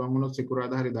කලින් හරි පුළුවන් වුණොත්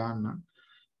සිකුරාදා හරි දාන්න.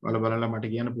 බලලා මට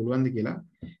කියන්න පුළුවන්ද කියලා.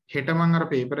 හෙට මම අර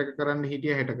පේපර් එක කරන්න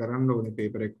හිටියා හෙට කරන්න ඕනේ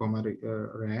පේපර් එක කොහම හරි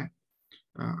රෑ.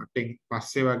 ටික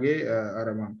පස්සේ වගේ අර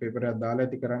මම පේපර් එකක් දාලා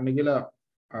ඇති කරන්න කියලා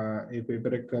ඒ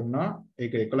පේපර් එක කරනවා.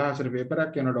 ඒක 11 හතර පේපර්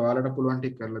එකක් යනකොට ඔයාලට පුළුවන්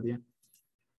ටික කරලා තියන්න.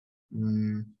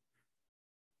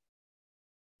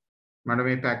 මට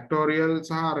මේ ෆැක්ටෝරියල්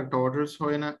සහ අර ටෝටල්ස්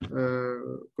හොයන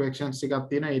ක්වෙස්චන්ස් ටිකක්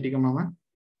තියෙනවා. ඒ ටික මම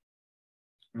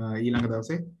ඊළඟ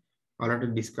දවසේ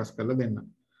ඔයාලට ඩිස්කස් කරලා දෙන්නම්.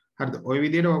 හරිද? ওই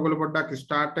විදිහට ඔයගොල්ලෝ පොඩ්ඩක්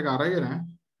ස්ටාර්ට් එක අරගෙන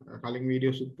කලින්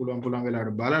වීඩියෝස් පුළුවන්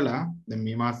වෙලාවට බලලා දැන්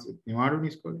මේ මාස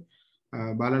නිවාඩුනේ ඉස්කෝලේ.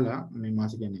 බලලා මේ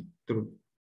මාස කියන්නේ තුරු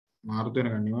මාර්තු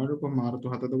වෙනකන් නිවාඩු කොහොම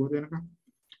මාර්තු 7ද කොහොද වෙනකන්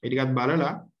ඒ ටිකත්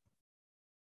බලලා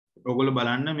ඔයගොල්ලෝ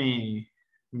බලන්න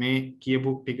මේ කියපු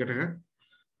ටිකට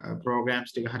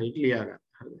ප්‍රෝග්‍රෑම්ස් ටික හරියට ලියා ගන්න.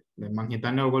 හරිද? දැන් මම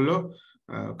හිතන්නේ ඔයගොල්ලෝ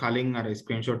කලින් අර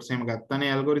ස්ක්‍රීන්ෂොට්ස් එහෙම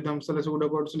ගත්තනේ ඇල්ගොරිතම්ස් වල සූඩෝ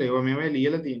කෝඩ්ස් වල ඒවා මේවා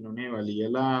ලියලා තියෙනවා නේ. ඒවා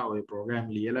ලියලා ඔය ප්‍රෝග්‍රෑම්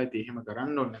ලියලා ඉතින් එහෙම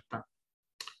කරන්න ඕනේ නැත්තම්.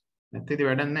 නැත්නම් ඉතින්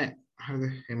වැඩක් නැහැ. හරිද?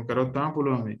 එහෙම කරොත් තමයි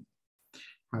පුළුවන් වෙන්නේ.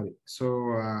 Hari. So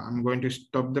I'm going to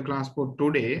stop the class for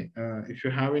today. If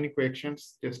you have any questions,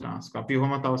 just ask. අපි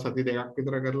කොහොම තව සති දෙකක්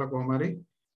විතර කරලා කොහොම හරි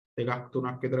දෙකක්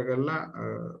තුනක් විතර කරලා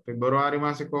පෙබරවාරි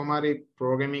මාසේ කොහොම හරි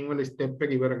ප්‍රෝග්‍රෑමින් වල ස්ටෙප්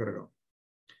එක ඉවර කරගමු.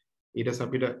 ඊට පස්සේ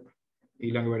අපිට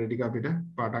ඊළඟ වැඩ ටික අපිට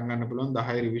පටන් ගන්න පුළුවන්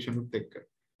 10 රිවිෂන් උත් එක්ක.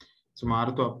 So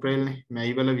මාර්තු අප්‍රේල් නේ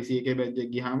මැයි වල 21 බැච්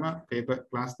එක ගියාම පේපර්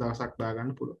ක්ලාස් දවසක්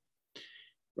දාගන්න පුළුවන්.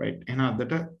 right. එහෙනම්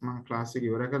අදට මම ක්ලාස් එක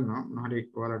ඉවර කරනවා. මොනවා හරි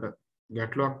ඔයාලට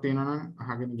ගැටලුවක් තියෙනවා නම්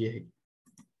අහගෙන ගිය හැකියි.